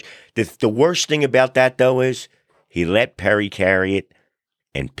short yards. The worst thing about that though is he let Perry carry it,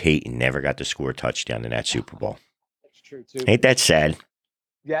 and Peyton never got to score a touchdown in that Super Bowl. That's true too. Ain't that sad?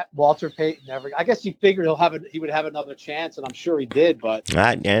 Yeah, Walter Payton never. I guess he figured he would have another chance, and I'm sure he did. But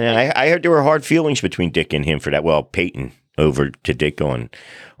I heard there were hard feelings between Dick and him for that. Well, Peyton over to Dick on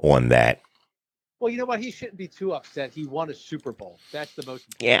that. Well, you know what? He shouldn't be too upset. He won a Super Bowl. That's the most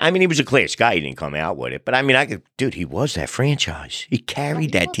important. Yeah, I mean, he was a class guy. He didn't come out with it, but I mean, he was that franchise. He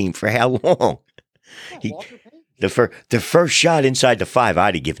carried that team for how long? Yeah, Walter Payton. The first shot inside the 5,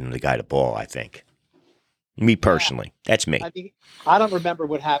 I'd have given the guy the ball. I think. Me personally, that's me. I mean, I don't remember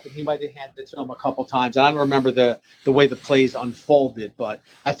what happened. He might have handed it to him a couple times. I don't remember the way the plays unfolded, but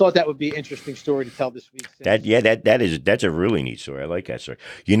I thought that would be an interesting story to tell this week. That's a really neat story. I like that story.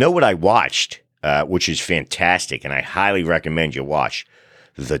 You know what I watched, which is fantastic, and I highly recommend you watch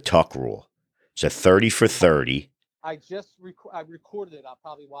The Tuck Rule. It's a 30 for 30. I recorded it. I'll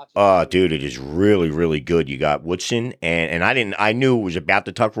probably watch it. Oh, dude, it is really, really good. You got Woodson and I knew it was about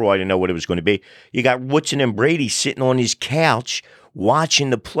the Tuck Rule. I didn't know what it was going to be. You got Woodson and Brady sitting on his couch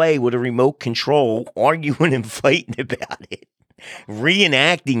watching the play with a remote control, arguing and fighting about it,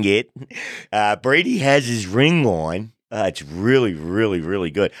 reenacting it. Brady has his ring on. It's really, really,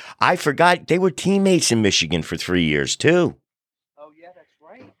 really good. I forgot they were teammates in Michigan for 3 years too.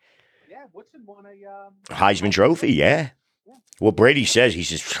 Woodson won a Heisman Trophy, yeah. Well, Brady says,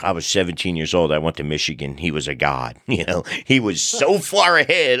 I was 17 years old. I went to Michigan. He was a god. He was so far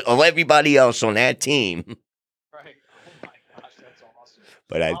ahead of everybody else on that team. Right. Oh my gosh, that's awesome.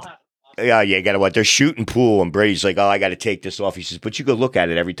 But you got to watch. They're shooting pool, and Brady's like, "Oh, I got to take this off." He says, "But you go look at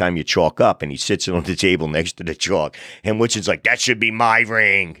it every time you chalk up," and he sits it on the table next to the chalk. And Woodson's like, "That should be my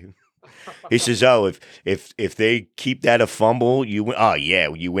ring." He says, "Oh, if they keep that a fumble, you win." Oh yeah,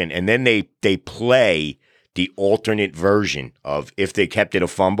 you win. And then they play the alternate version of if they kept it a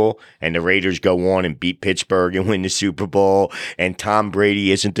fumble, and the Raiders go on and beat Pittsburgh and win the Super Bowl, and Tom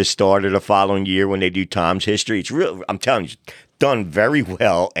Brady isn't the starter the following year when they do Tom's history. It's real. I'm telling you, it's done very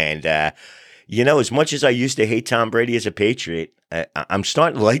well. And as much as I used to hate Tom Brady as a Patriot, I'm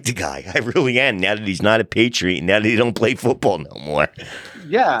starting to like the guy. I really am. Now that he's not a Patriot, and now that he don't play football no more.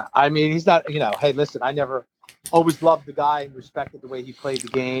 Yeah, I mean, he's not. Hey, listen, I never always loved the guy and respected the way he played the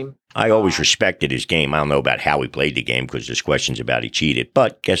game. I always respected his game. I don't know about how he played the game because there's questions about he cheated.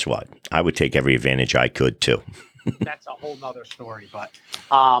 But guess what? I would take every advantage I could too. That's a whole nother story. But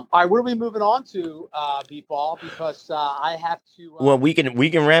all right, what are we moving on to, Beatball? Because I have to. Well, we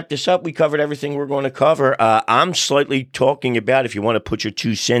can wrap this up. We covered everything we're going to cover. I'm slightly talking about, if you want to put your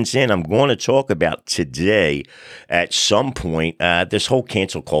 2 cents in, I'm going to talk about today at some point this whole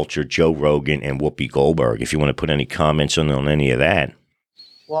cancel culture, Joe Rogan and Whoopi Goldberg. If you want to put any comments on any of that.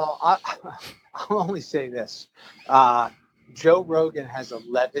 Well, I'll only say this. Joe Rogan has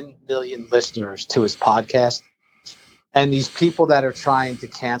 11 million listeners to his podcast. And these people that are trying to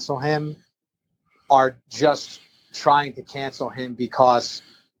cancel him are just trying to cancel him because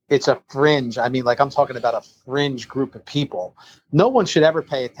it's a fringe. I mean, I'm talking about a fringe group of people. No one should ever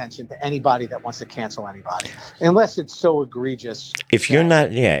pay attention to anybody that wants to cancel anybody, unless it's so egregious. If you're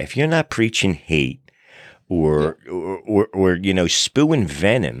not preaching hate or spewing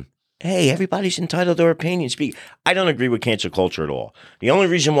venom, hey, everybody's entitled to their opinion. Speak. I don't agree with cancel culture at all. The only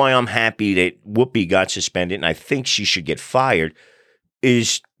reason why I'm happy that Whoopi got suspended, and I think she should get fired,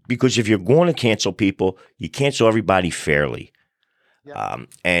 is because if you're going to cancel people, you cancel everybody fairly.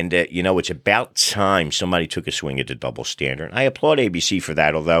 And it's about time somebody took a swing at the double standard. I applaud ABC for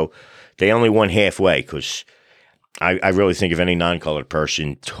that, although they only won halfway, because I really think if any non-colored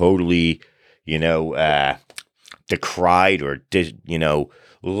person totally, decried or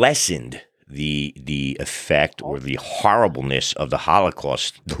lessened the effect or the horribleness of the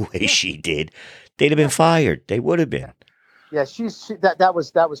Holocaust the way she did, they'd have been fired. They would have been. Yeah, that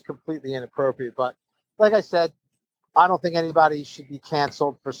was completely inappropriate. But like I said, I don't think anybody should be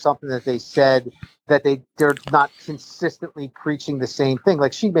canceled for something that they said that they're not consistently preaching the same thing.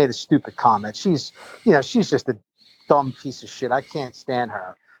 Like, she made a stupid comment. She's just a dumb piece of shit. I can't stand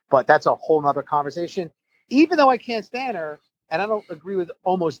her. But that's a whole nother conversation. Even though I can't stand her and I don't agree with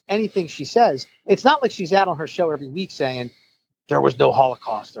almost anything she says, it's not like she's out on her show every week saying there was no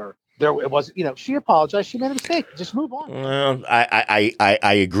Holocaust or it was, she apologized. She made a mistake. Just move on. Well,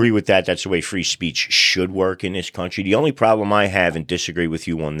 I agree with that. That's the way free speech should work in this country. The only problem I have and disagree with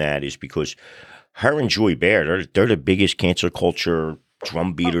you on that is because her and Joy Behar, they're the biggest cancel culture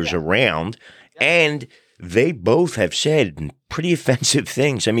drum beaters around. Yeah. And they both have said pretty offensive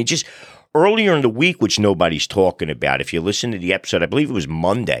things. I mean, just earlier in the week, which nobody's talking about, if you listen to the episode, I believe it was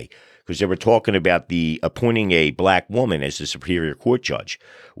Monday, because they were talking about the appointing a black woman as the Superior Court judge.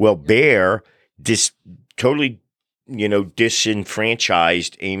 Well, Bear totally,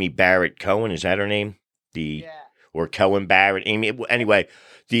 disenfranchised Amy Barrett Cohen. Is that her name? Or Cohen Barrett. Amy. Anyway,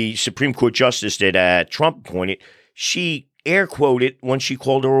 the Supreme Court justice that Trump appointed, she air quoted when she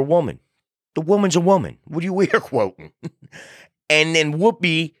called her a woman. The woman's a woman. What are you air quoting? And then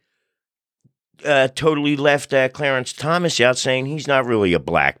Whoopi totally left Clarence Thomas out, saying he's not really a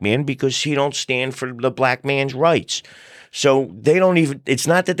black man because he don't stand for the black man's rights. So they don't even, it's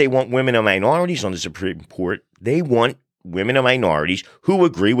not that they want women and minorities on the Supreme Court. They want women and minorities who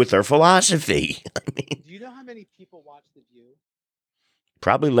agree with their philosophy. I mean, do you know how many people watch The View?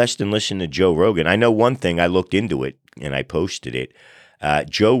 Probably less than listen to Joe Rogan. I know one thing, I looked into it and I posted it.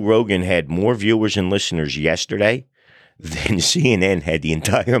 Joe Rogan had more viewers and listeners yesterday than CNN had the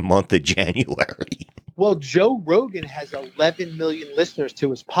entire month of January. Well, Joe Rogan has 11 million listeners to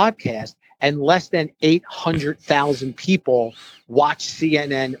his podcast, and less than 800,000 people watch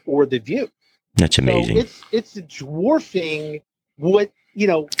CNN or The View. That's amazing. So it's dwarfing what,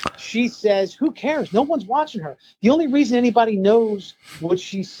 she says. Who cares? No one's watching her. The only reason anybody knows what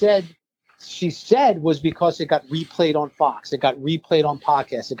she said was because it got replayed on Fox. It got replayed on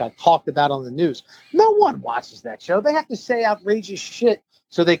podcasts. It got talked about on the news. No one watches that show. They have to say outrageous shit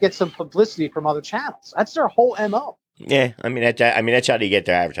so they get some publicity from other channels. That's their whole MO. Yeah, that's how they get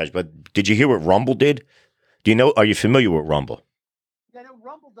their advertising. But did you hear what Rumble did? Are you familiar with Rumble? Yeah, no,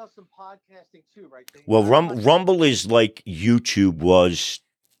 Rumble does some podcasting too, right? Rumble is like YouTube was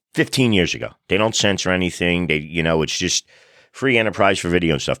 15 years ago. They don't censor anything. It's just free enterprise for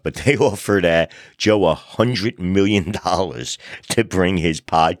video and stuff. But they offered Joe $100 million to bring his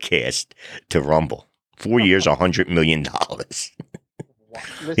podcast to Rumble. 4 years, $100 million.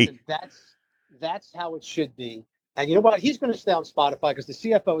 Listen, that's how it should be. And you know what? He's going to stay on Spotify because the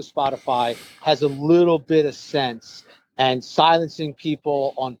CFO of Spotify has a little bit of sense, and silencing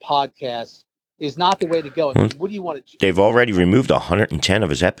people on podcasts is not the way to go. I mean, what do you want to do? They've already removed 110 of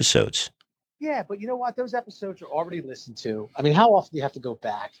his episodes. Yeah, but you know what? Those episodes are already listened to. I mean, how often do you have to go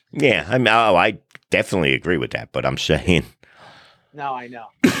back? Yeah, I definitely agree with that, but I'm saying. No, I know.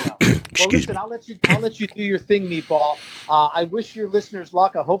 Well, listen, I'll let you do your thing, Meatball. I wish your listeners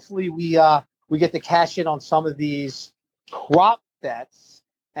luck. Hopefully we get to cash in on some of these prop bets,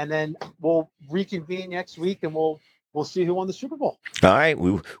 and then we'll reconvene next week and we'll see who won the Super Bowl. All right,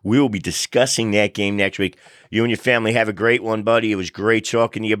 we will be discussing that game next week. You and your family have a great one, buddy. It was great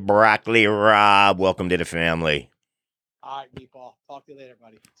talking to you, Broccoli Rob. Welcome to the family. All right, Meatball. Talk to you later,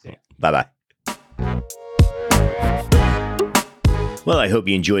 buddy. See ya. Bye-bye. Well, I hope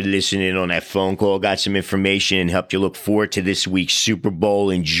you enjoyed listening on that phone call, got some information, and helped you look forward to this week's Super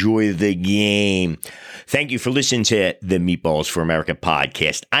Bowl. Enjoy the game. Thank you for listening to the Meatballs for America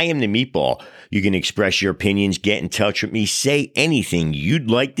podcast. I am the Meatball. You can express your opinions, get in touch with me, say anything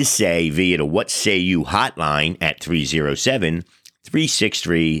you'd like to say via the What Say You hotline at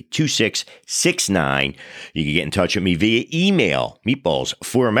 307-363-2669. You can get in touch with me via email,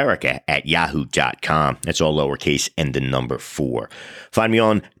 meatballsforamerica@yahoo.com. That's all lowercase and the number 4. Find me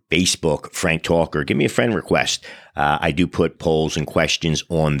on Facebook, Frank Talker. Give me a friend request. I do put polls and questions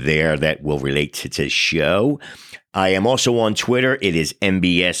on there that will relate to the show. I am also on Twitter. It is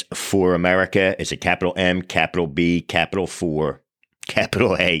MBS for America. It's a capital M, capital B, capital 4.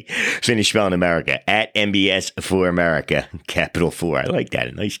 capital A, finish spelling America, at MBS for America, capital 4. I like that,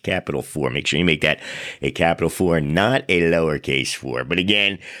 a nice capital 4. Make sure you make that a capital 4, not a lowercase 4. But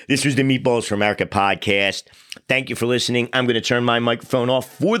again, this was the Meatballs for America podcast. Thank you for listening. I'm going to turn my microphone off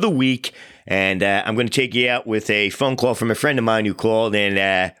for the week, and I'm going to take you out with a phone call from a friend of mine who called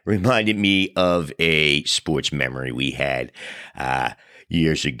and reminded me of a sports memory we had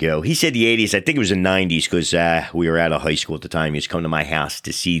years ago. He said the 80s. I think it was the 90s because we were out of high school at the time. He was coming to my house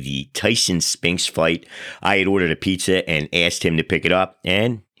to see the Tyson Spinks fight. I had ordered a pizza and asked him to pick it up,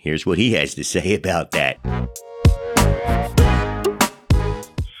 and here's what he has to say about that.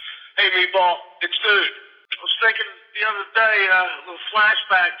 Hey, Meatball, it's Dude. I was thinking the other day, a little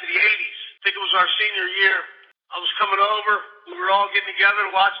flashback to the 80s. I think it was our senior year. I was coming over. We were all getting together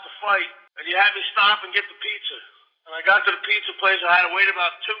to watch the fight, and you had me stop and get the pizza. And I got to the pizza place. I had to wait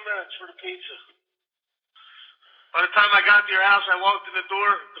about 2 minutes for the pizza. By the time I got to your house, I walked in the door.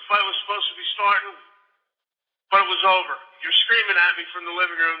 The fight was supposed to be starting, but it was over. You're screaming at me from the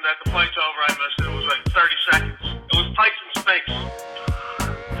living room that the fight's over. I missed it. It was like 30 seconds. It was Tyson Spinks.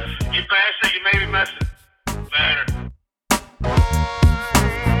 You bastard, you made me miss it.